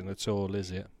position at all,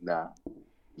 is it? Nah.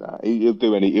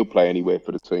 He'll play anywhere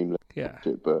for the team. Yeah.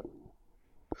 But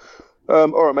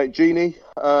all right, mate. Genie,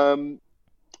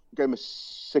 gave him a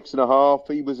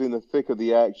 6.5. He was in the thick of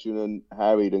the action and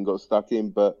harried and got stuck in,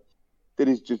 but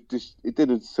it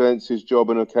didn't sense his job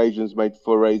on occasions, made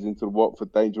forays into the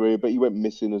Watford danger area, but he went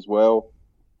missing as well.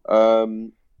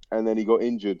 And then he got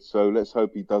injured, so let's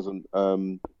hope he doesn't.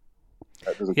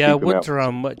 Yeah, I wonder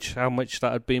how much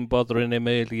that had been bothering him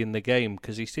early in the game,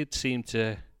 because he did seem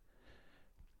to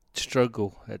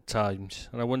struggle at times,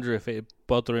 and I wonder if it had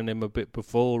bothering him a bit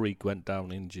before he went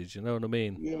down injured. You know what I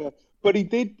mean? Yeah, but he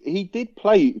did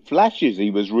play flashes. He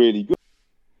was really good.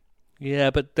 Yeah,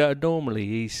 but normally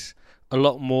he's a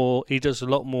lot more. He does a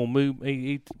lot more move.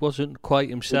 He wasn't quite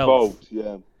himself.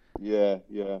 Involved.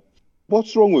 Yeah.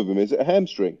 What's wrong with him? Is it a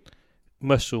hamstring?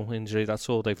 Muscle injury. That's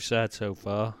all they've said so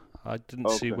far. I didn't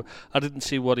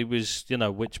see what he was.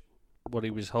 What he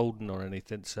was holding or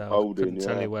anything. So I couldn't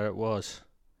tell you where it was.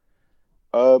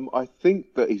 I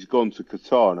think that he's gone to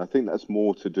Qatar, and I think that's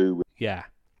more to do with. Yeah,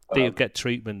 they'll get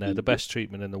treatment there. The best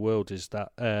treatment in the world is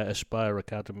that Aspire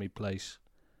Academy place.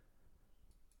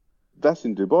 That's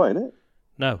in Dubai, isn't it?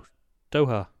 No,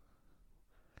 Doha.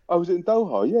 I was in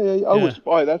Doha. Yeah. Oh,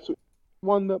 Aspire. That's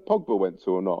one that Pogba went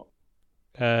to, or not?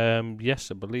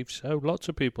 Yes, I believe so. Lots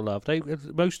of people have.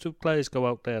 Most of the players go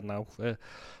out there now for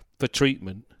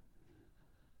treatment.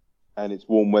 And it's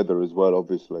warm weather as well,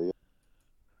 obviously.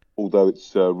 Although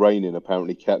it's raining,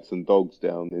 apparently cats and dogs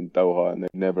down in Doha, and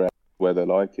they've never had weather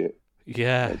like it.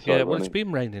 Yeah. Well, it's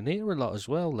been raining here a lot as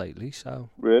well lately. So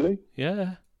really,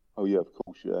 yeah. Oh yeah, of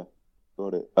course, yeah.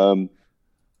 Got it.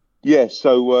 Yeah.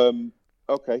 So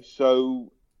okay.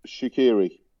 So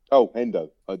Shaqiri. Oh,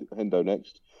 Hendo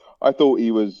next. I thought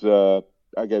he was.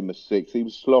 I gave him a 6. He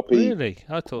was sloppy. Really,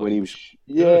 I thought when he was.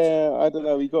 Yeah, I don't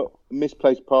know. He got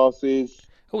misplaced passes.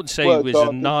 I wouldn't say he was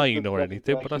a 9 or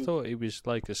anything, but I thought he was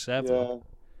like a 7. Yeah.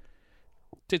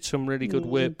 Did some really good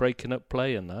work breaking up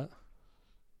play in that.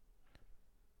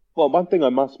 Well, one thing I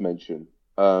must mention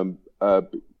before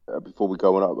we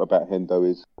go on about Hendo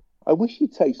is I wish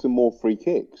he'd take some more free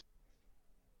kicks.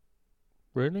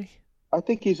 Really? I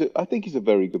think he's a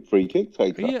very good free kick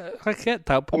taker. Yeah, I get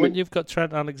that, but when you've got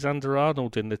Trent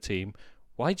Alexander-Arnold in the team,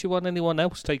 why do you want anyone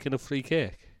else taking a free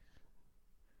kick?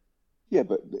 Yeah,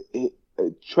 but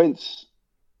Trent's...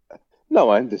 No,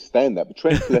 I understand that, but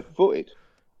Trent's left-footed.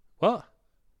 What?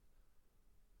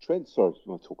 Trent's, sorry,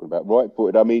 I'm talking about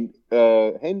right-footed. I mean,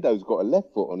 Hendo's got a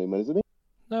left foot on him, hasn't he?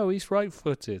 No, he's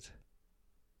right-footed.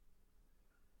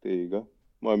 There you go.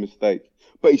 My mistake.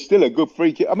 But he's still a good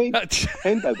free kick. I mean,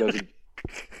 Hendo doesn't...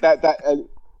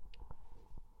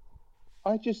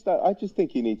 I just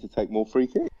think he needs to take more free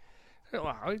kicks.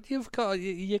 Well, you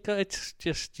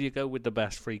go with the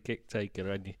best free kick taker,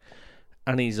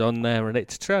 and he's on there, and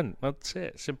it's Trent. That's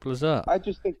it. Simple as that. I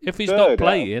just think if he's not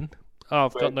playing,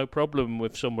 I've got no problem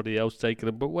with somebody else taking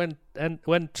them. But when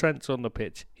Trent's on the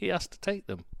pitch, he has to take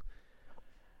them.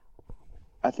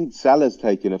 I think Salah's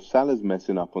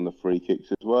messing up on the free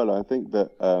kicks as well. I think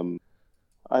that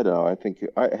I don't know. I think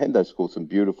Hendo scored some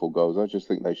beautiful goals. I just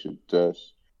think they should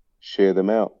share them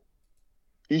out.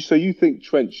 So you think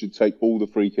Trent should take all the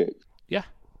free kicks? Yeah.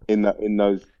 In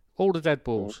those all the dead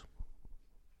balls.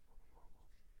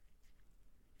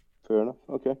 Fair enough.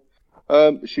 Okay.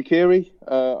 Shaqiri,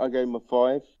 I gave him a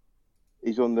 5. He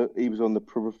was on the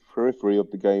periphery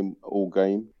of the game all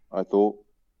game. I thought.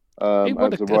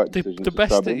 The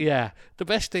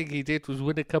best thing he did was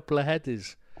win a couple of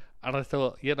headers, and I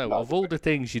thought, of all the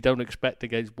things you don't expect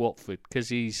against Watford, because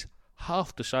he's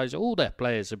half the size. All their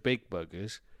players are big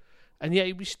buggers. And yet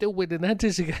he was still winning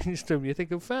headers against them. You're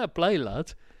thinking, fair play,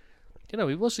 lad. He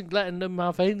wasn't letting them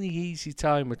have any easy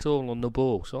time at all on the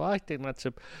ball. So I think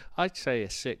I'd say a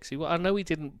 6. I know he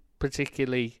didn't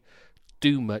particularly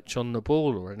do much on the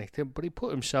ball or anything, but he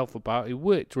put himself about. He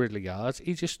worked really hard.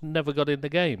 He just never got in the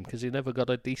game because he never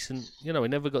got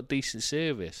decent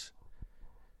service.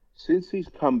 Since he's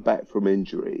come back from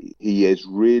injury, he is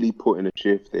really putting a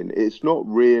shift in. It's not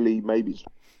really, maybe it's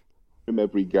him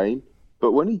every game.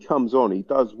 But when he comes on, he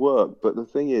does work. But the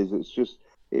thing is,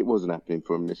 it wasn't happening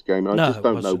for him this game. I just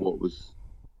don't know what was.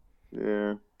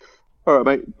 Yeah. All right,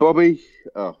 mate. Bobby,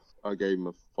 I gave him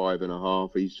a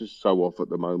 5.5. He's just so off at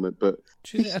the moment, but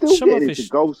he's still getting into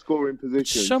goal-scoring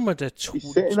positions.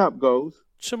 He's setting up goals.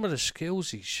 Some of the skills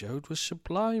he showed was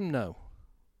sublime, though.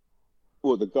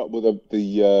 Well, the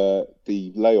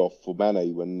layoff for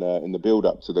Mane when in the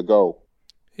build-up to the goal.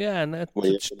 Yeah, and Well,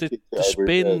 yeah, the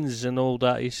spins and all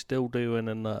that he's still doing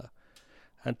and that.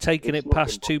 And taking it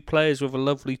past two players with a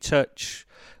lovely touch,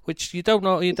 which you don't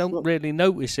really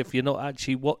notice if you're not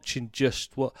actually watching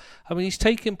just what. I mean, he's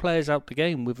taking players out the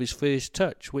game with his first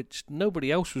touch, which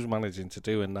nobody else was managing to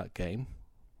do in that game.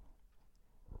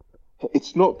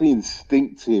 It's not the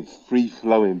instinctive,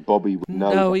 free-flowing Bobby.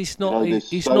 No, he's not.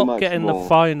 He's not getting the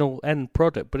final end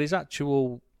product, but his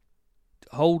actual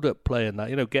hold-up play and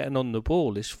that, getting on the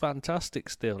ball is fantastic.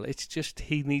 Still, it's just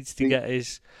he needs to get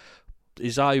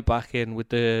his eye back in with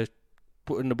the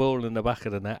putting the ball in the back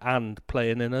of the net and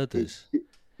playing in others.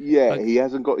 Yeah, he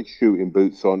hasn't got his shooting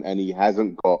boots on, and he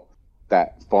hasn't got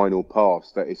that final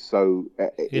pass that is so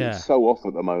it's so off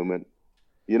at the moment.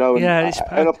 And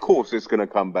of course it's going to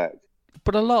come back.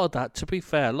 But a lot of that, to be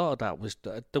fair, was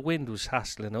the wind was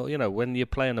hassling. When you're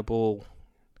playing a ball,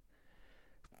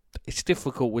 it's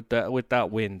difficult with that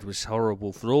wind. It was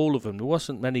horrible for all of them. There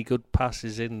wasn't many good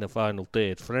passes in the final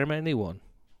third for anyone.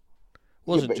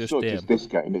 Wasn't just him. Just this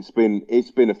game. It's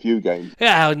been a few games.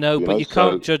 Yeah, I know, but you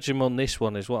can't judge him on this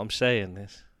one. Is what I'm saying.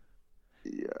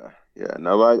 Yeah.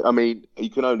 No, I mean,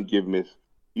 you can only give him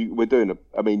you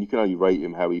can only rate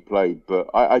him how he played.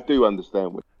 But I do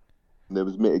understand there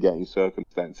was mitigating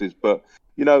circumstances. But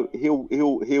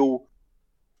he'll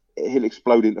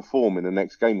explode into form in the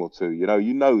next game or two.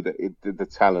 That the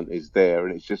talent is there,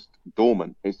 and it's just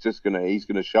dormant. He's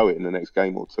gonna show it in the next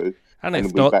game or two. And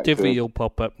if not, Divi will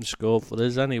pop up and score for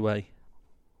us anyway.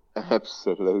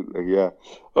 Absolutely, yeah.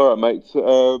 All right, mate.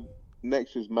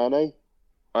 Next was Mane.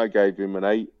 I gave him an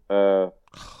 8.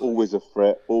 Always a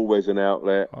threat, always an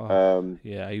outlet.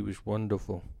 Yeah, he was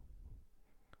wonderful.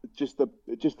 Just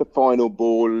the final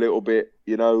ball a little bit,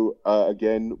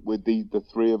 again, with the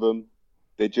three of them.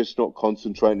 They're just not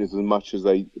concentrating as much as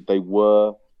they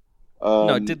were.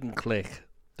 No, it didn't click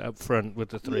up front with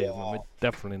the three of them.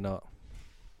 Definitely not.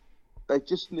 They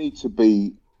just need to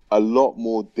be a lot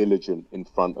more diligent in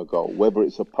front of goal, whether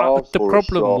it's a pass the or a shot.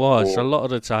 The problem was, a lot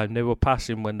of the time, they were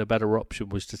passing when the better option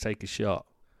was to take a shot.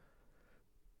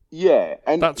 Yeah,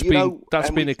 and that's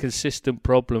been a consistent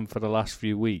problem for the last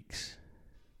few weeks.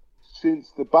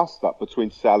 Since the bust-up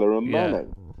between Salah and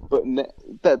Mane. But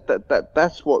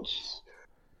that's what's...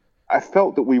 I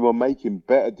felt that we were making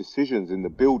better decisions in the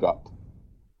build-up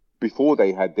before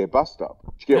they had their bust-up.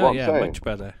 Do you get what I'm saying? Much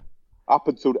better. Up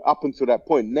until that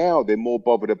point. Now they're more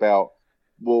bothered about,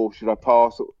 well, should I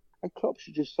pass? And Klopp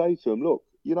should just say to them, look,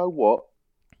 you know what?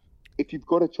 If you've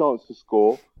got a chance to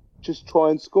score, just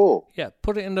try and score. Yeah,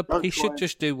 put it in the... He should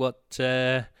just do what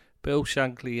Bill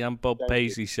Shankly and Bob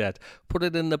Paisley said. Put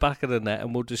it in the back of the net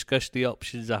and we'll discuss the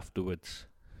options afterwards.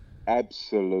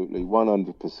 Absolutely,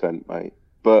 100%, mate.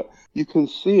 But you can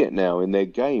see it now in their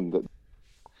game that,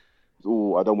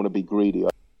 I don't want to be greedy.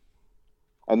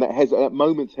 And that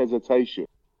moment's hesitation,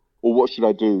 or what should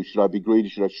I do? Should I be greedy?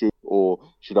 Should I shoot? Or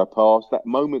should I pass? That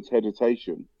moment's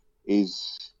hesitation is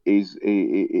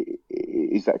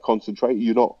that concentrate.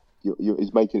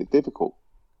 Is making it difficult.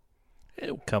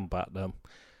 It'll come back though.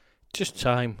 Just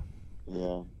time.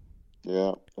 Yeah.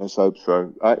 Let's hope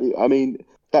so. I mean,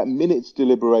 that minute's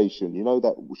deliberation.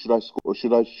 That should I score or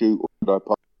should I shoot or should I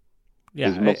pass? Yeah,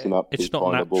 is messing up. It's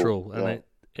not natural, and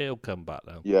it'll come back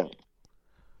though. Yeah.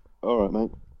 All right, mate.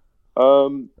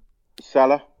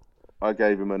 Salah, I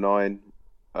gave him a 9.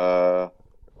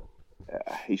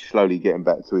 He's slowly getting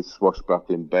back to his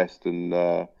swashbuckling best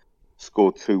and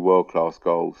scored 2 world-class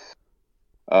goals.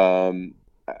 I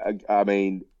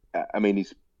mean,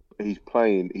 he's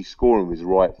scoring with his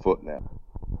right foot now.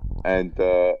 And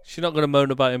she's not going to moan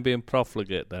about him being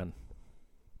profligate then,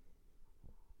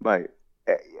 mate.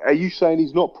 Are you saying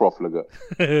he's not profligate?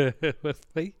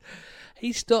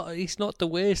 He's not the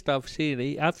worst I've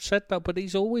seen. I've said that, but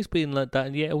he's always been like that,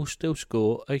 and yet he'll still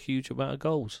score a huge amount of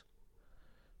goals.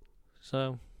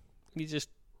 So he's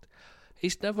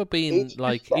never been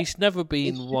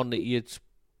one that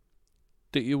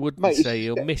you wouldn't say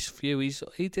he'll miss few.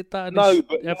 He did that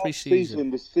every season.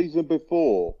 The season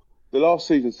before,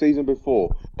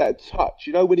 that touch.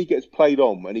 When he gets played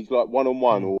on and he's like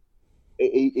 1-on-1 or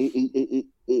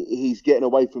he's getting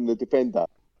away from the defender.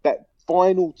 That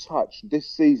final touch this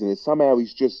season is somehow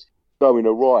he's just going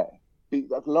awry.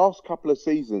 The last couple of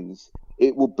seasons,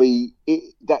 it will be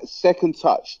that second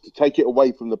touch to take it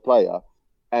away from the player,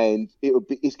 and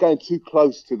it's going too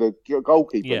close to the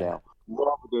goalkeeper now,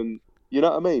 rather than you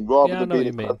know what I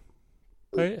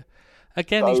mean.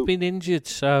 Again, he's been injured,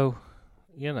 so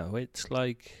it's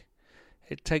like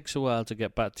it takes a while to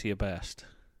get back to your best.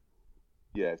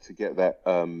 Yeah, to get that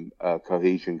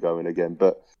cohesion going again,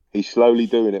 but he's slowly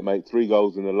doing it, mate. 3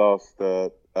 goals in the last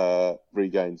 3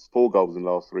 games, 4 goals in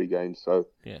the last 3 games. So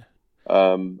Yeah.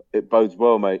 it bodes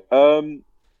well, mate. And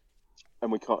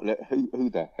we can't let who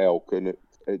the hell can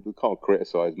we can't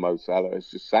criticise Mo Salah.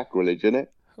 It's just sacrilege, isn't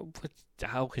it? But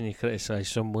how can you criticise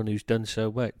someone who's done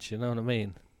so much? You know what I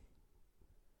mean?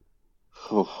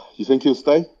 You think he'll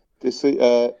stay this?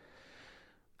 I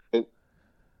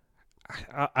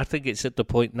think it's at the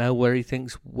point now where he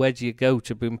thinks, where do you go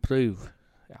to improve?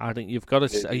 I think you've got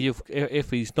to.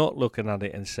 If he's not looking at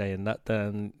it and saying that,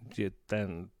 then you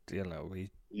know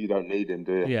you don't need him,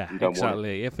 do you? Yeah, you don't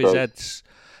exactly. If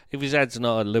his head's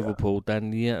not at Liverpool,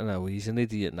 then he's an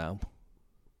idiot now.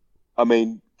 I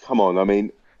mean, come on. I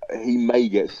mean, he may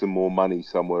get some more money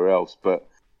somewhere else, but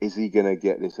is he going to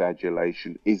get this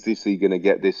adulation? Is he going to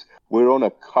get this? We're on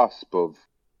a cusp of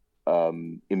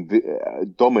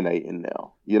dominating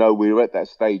now. You know, we're at that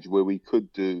stage where we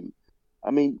could do.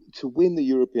 I mean, to win the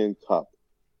European Cup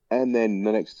and then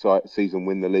the next season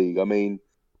win the league. I mean,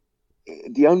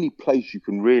 the only place you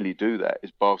can really do that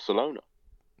is Barcelona.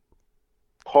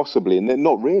 Possibly, and then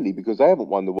not really, because they haven't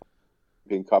won the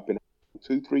European Cup in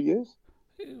 2-3 years.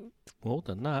 More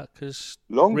than that, because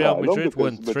Real Madrid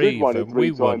won 3 of them.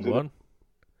 We won 1.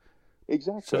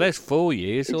 Exactly. So there's 4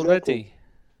 years already.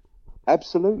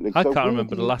 Absolutely. I can't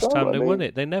remember the last time they won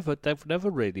it. They've never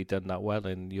really done that well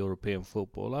in European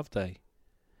football, have they?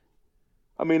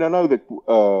 I mean, I know that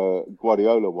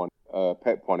Guardiola won,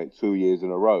 Pep won it 2 years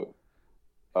in a row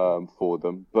for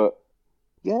them, but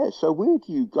yeah. So where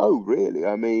do you go, really?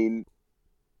 I mean,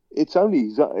 it's only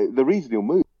the reason he'll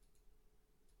move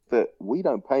that we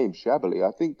don't pay him shabbily.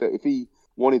 I think that if he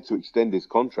wanted to extend his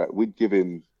contract, we'd give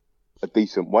him a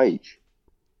decent wage.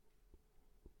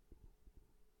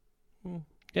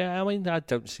 Yeah, I mean, I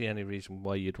don't see any reason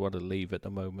why you'd want to leave at the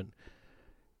moment.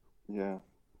 Yeah.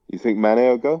 You think Mane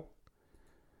will go?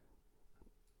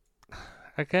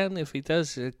 Again, if he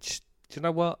does, do you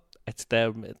know what? It's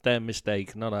their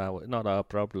mistake, not our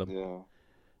problem. Yeah.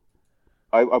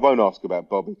 I won't ask about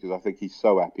Bobby because I think he's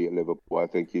so happy at Liverpool. I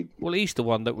think he's the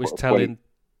one that was saying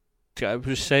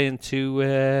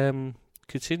to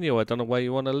Coutinho, I don't know why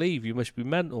you want to leave. You must be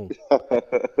mental.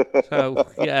 So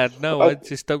yeah, no, I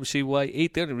just don't see why.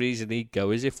 The only reason he'd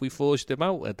go is if we forced him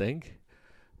out. I think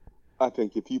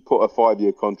if you put a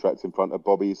 5-year contract in front of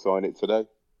Bobby, you sign it today.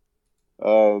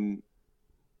 Who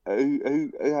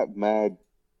that mad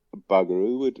bugger?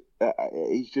 Who would?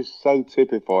 He's just so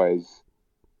typifies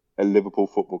a Liverpool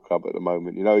Football Club at the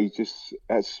moment. You know, he's just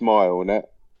that smile and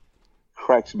that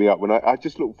cracks me up. When I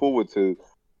just look forward to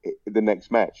the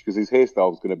next match because his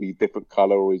hairstyle is going to be different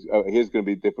color, or his hair's going to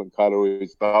be different color, or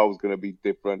his style is going to be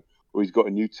different, or he's got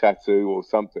a new tattoo or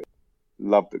something.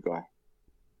 Love the guy.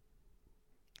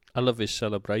 I love his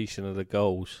celebration of the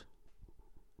goals.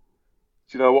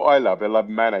 Do you know what I love? I love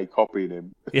Mane copying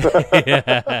him.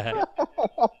 Yeah.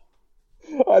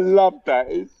 I love that.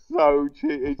 It's so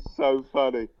it's so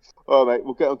funny. All right, mate,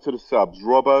 we'll get on to the subs.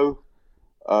 Robbo,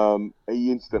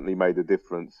 he instantly made a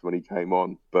difference when he came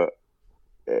on, but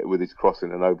with his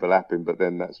crossing and overlapping. But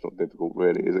then that's not difficult,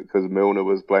 really, is it? Because Milner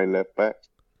was playing left back.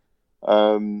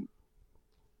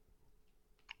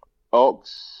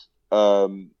 Ox,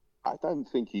 I don't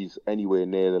think he's anywhere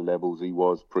near the levels he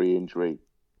was pre-injury,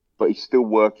 but he's still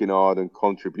working hard and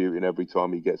contributing every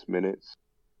time he gets minutes.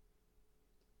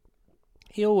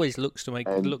 He always looks to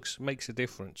makes a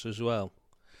difference as well,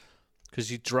 because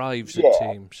he drives at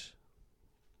teams.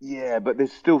 Yeah, but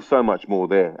there's still so much more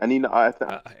there, and it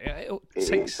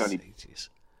takes ages.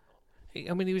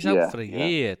 I mean, he was out for a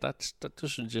year. That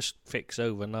doesn't just fix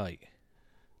overnight.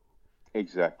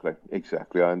 Exactly.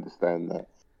 I understand that.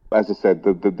 As I said,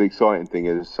 the exciting thing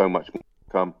is there's so much more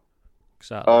to come.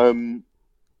 Exactly.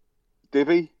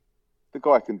 Divi, the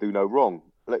guy can do no wrong.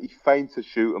 He feigned to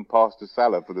shoot and passed to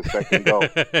Salah for the second goal.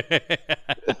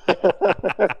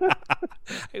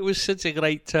 It was such a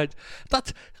great touch.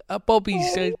 That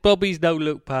Bobby's no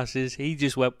look passes. He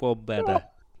just went one better.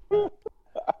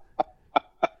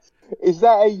 Is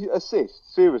that an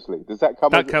assist? Seriously, does that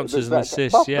come? That counts as an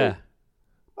assist. Yeah.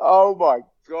 Oh my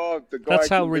God, the guy. That's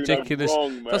how ridiculous. Do no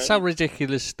wrong, man. That's how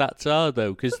ridiculous stats are,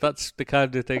 though, because that's the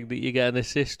kind of thing that you get an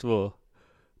assist for.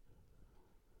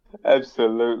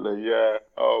 Absolutely, yeah.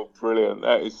 Oh, brilliant.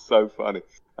 That is so funny.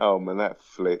 Oh, man, that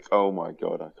flick. Oh, my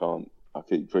God, I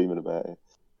keep dreaming about it.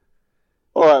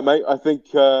 All right, mate, I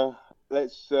think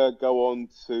let's go on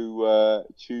to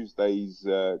Tuesday's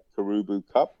Carabao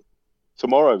Cup.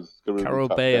 Tomorrow's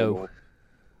Carabao Cup.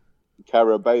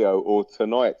 Carabao, or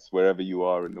tonight's, wherever you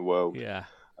are in the world. Yeah,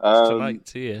 it's tonight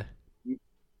here.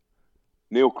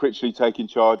 Neil Critchley taking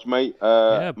charge, mate.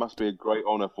 Must be a great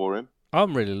honour for him.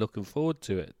 I'm really looking forward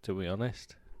to it, to be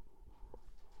honest.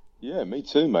 Yeah, me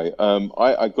too, mate.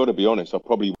 I got to be honest. I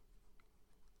probably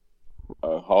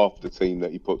half the team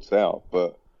that he puts out,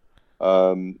 but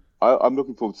I'm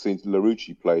looking forward to seeing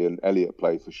Larouci play and Elliott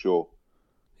play for sure.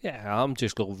 Yeah, I'm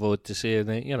just looking forward to seeing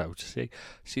it. To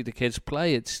see the kids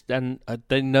play. And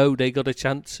they know they got a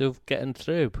chance of getting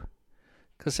through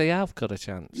because they have got a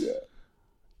chance. Yeah.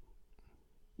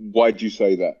 Why do you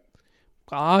say that?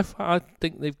 I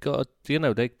think they've got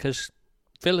because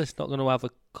Villa's not going to have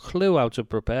a clue how to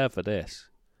prepare for this.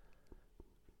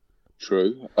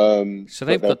 True. So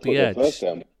they've got the edge.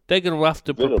 They're going to have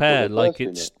to prepare like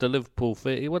it's the Liverpool.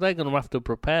 Well, they're going to have to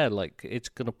prepare like it's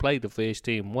going to play the first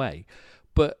team way.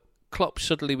 But Klopp's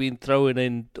suddenly been throwing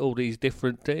in all these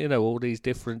different,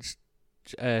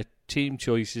 team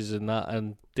choices and that,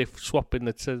 and swapping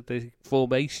the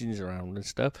formations around and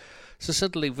stuff. So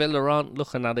suddenly Villa aren't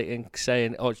looking at it and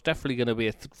saying, "Oh, it's definitely going to be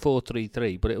a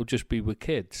 4-3-3," but it'll just be with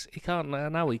kids. He can't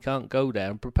go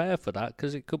there and prepare for that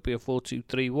because it could be a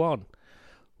 4-2-3-1.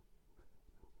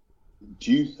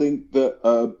 Do you think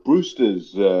that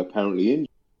Brewster's apparently injured?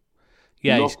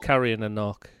 Yeah, he's carrying a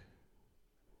knock.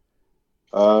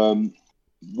 What's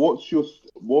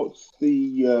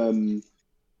the?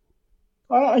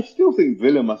 I still think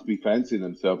Villa must be fancying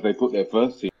themselves. They put their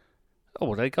first team. Oh,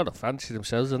 well, they got to fancy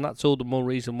themselves, and that's all the more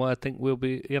reason why I think we'll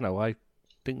be. I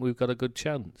think we've got a good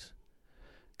chance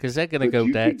because they're going to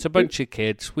go there. It's a bunch of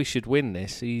kids. We should win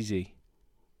this easy.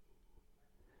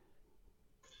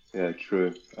 Yeah,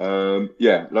 true.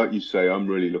 Yeah, like you say, I'm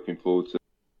really looking forward to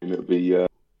it. It'll be.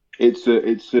 It's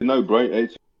a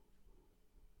no-brainer.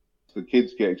 The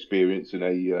kids get experience in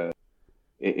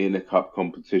a cup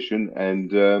competition,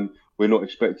 and we're not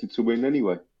expected to win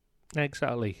anyway.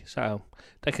 Exactly. So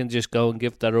they can just go and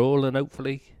give their all, and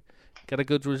hopefully get a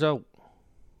good result.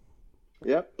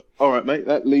 Yep. All right, mate.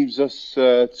 That leads us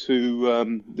to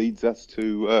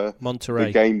Monterrey.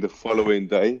 The game the following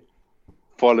day.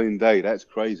 That's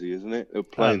crazy, isn't it? They're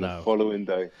playing the following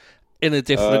day. In a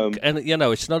different, and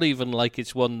it's not even like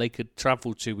it's one they could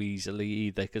travel to easily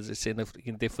either, because it's in a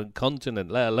different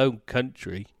continent, let alone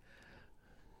country.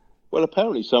 Well,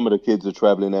 apparently some of the kids are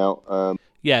travelling out. But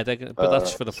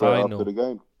that's for the final after the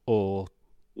game, or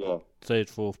third,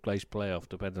 fourth place playoff,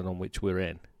 depending on which we're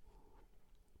in.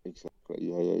 Exactly.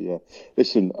 Yeah.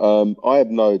 Listen, I have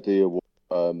no idea what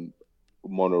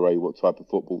Monterrey, what type of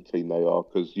football team they are,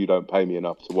 because you don't pay me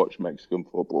enough to watch Mexican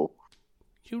football.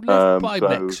 You live by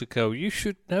Mexico. You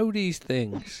should know these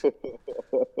things.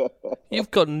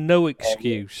 You've got no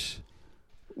excuse.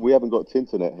 We haven't got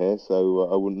internet here,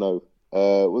 so I wouldn't know.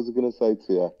 What was I going to say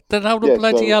to you? Then how the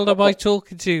bloody hell am I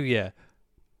talking to you?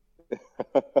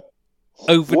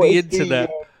 Over the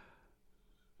internet.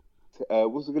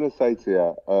 What was I going to say to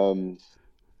you?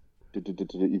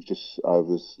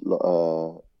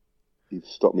 You've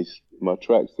stopped me my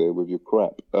tracks there with your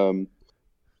crap.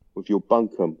 With your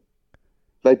bunkum.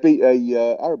 They beat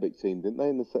a Arabic team, didn't they?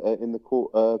 In the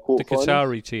quarter the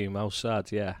Qatari team, Al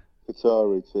Sadd, yeah.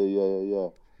 Qatari too, yeah.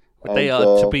 But they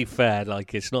are, to be fair,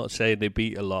 like it's not saying they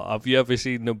beat a lot. Have you ever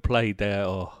seen them play there?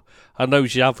 I know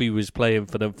Xavi was playing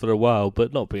for them for a while,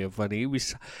 but not being funny. He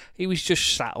was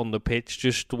just sat on the pitch,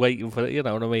 just waiting for it. You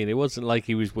know what I mean? It wasn't like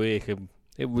he was working.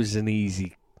 It was an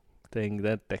easy thing.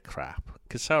 They're crap.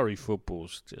 Qatari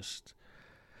football's just.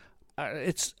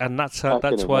 That's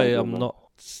why I'm not.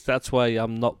 That's why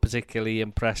I'm not particularly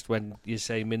impressed when you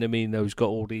say Minamino's got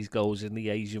all these goals in the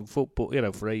Asian football,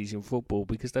 for Asian football,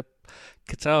 because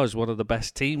Qatar is one of the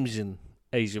best teams in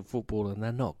Asian football, and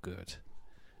they're not good.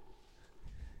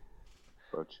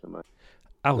 Gotcha, mate.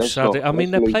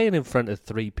 They're playing in front of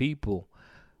 3 people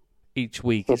each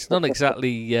week. It's not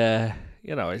exactly,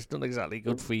 it's not exactly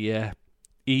good for your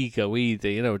ego either.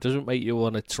 It doesn't make you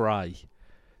want to try,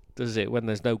 does it, when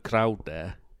there's no crowd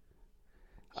there?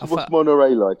 So what's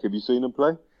Monterrey like? Have you seen them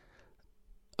play?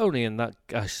 Only in that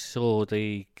I saw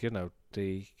the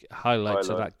highlights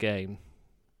of that game.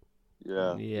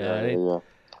 Yeah.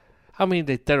 I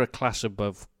mean, they're a class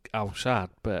above Al Sadd,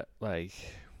 but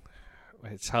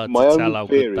it's hard to tell how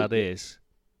good that is.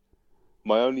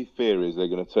 My only fear is they're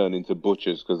going to turn into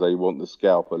butchers because they want the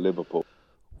scalp at Liverpool.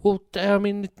 Well, I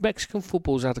mean, Mexican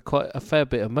football's had quite a fair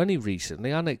bit of money recently,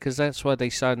 hasn't it? Because that's why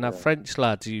they signed that French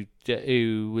lad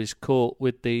who was caught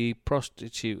with the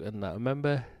prostitute and that.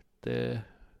 Remember?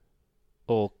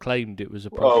 Or claimed it was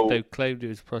a prostitute. They claimed it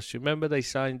was a prostitute. Remember they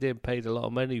signed him, paid a lot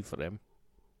of money for him?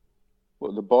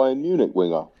 What, the Bayern Munich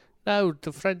winger? No,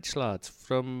 the French lad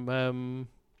from...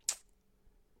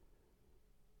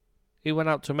 He went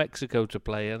out to Mexico to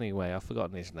play anyway. I've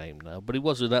forgotten his name now. But he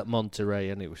wasn't at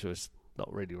Monterrey and it was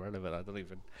not really relevant. I don't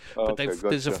even. Oh, But okay,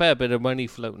 there's a gotcha. fair bit of money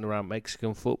floating around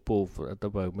Mexican football at the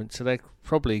moment, so they're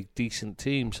probably decent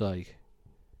teams. Like,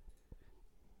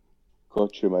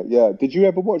 Gotcha, mate. Yeah. Did you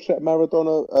ever watch that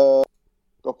Maradona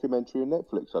documentary on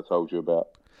Netflix I told you about?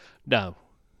 no,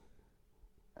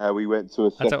 How we went to a I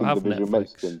don't second have division Netflix.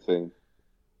 Mexican team.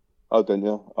 Oh, didn't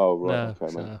you? Oh, right. No,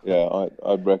 Okay, mate. so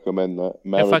Yeah, I'd recommend that.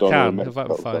 if I Maradona in can, if I can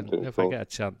Mexico. find, Something if I cool. get a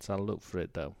chance, I'll look for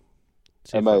it though.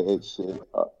 See And if I mate, it's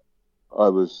I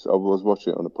was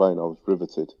watching it on the plane. I was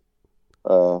riveted.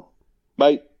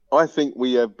 Mate, I think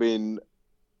we have been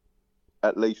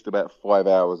at least about 5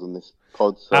 hours on this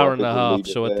pod, so hour I and a think we'll half. leave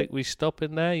it So I there. think we stop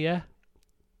in there. Yeah.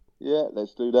 Yeah,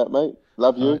 let's do that, mate.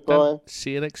 Love All you. right then. Bye.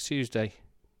 See you next Tuesday.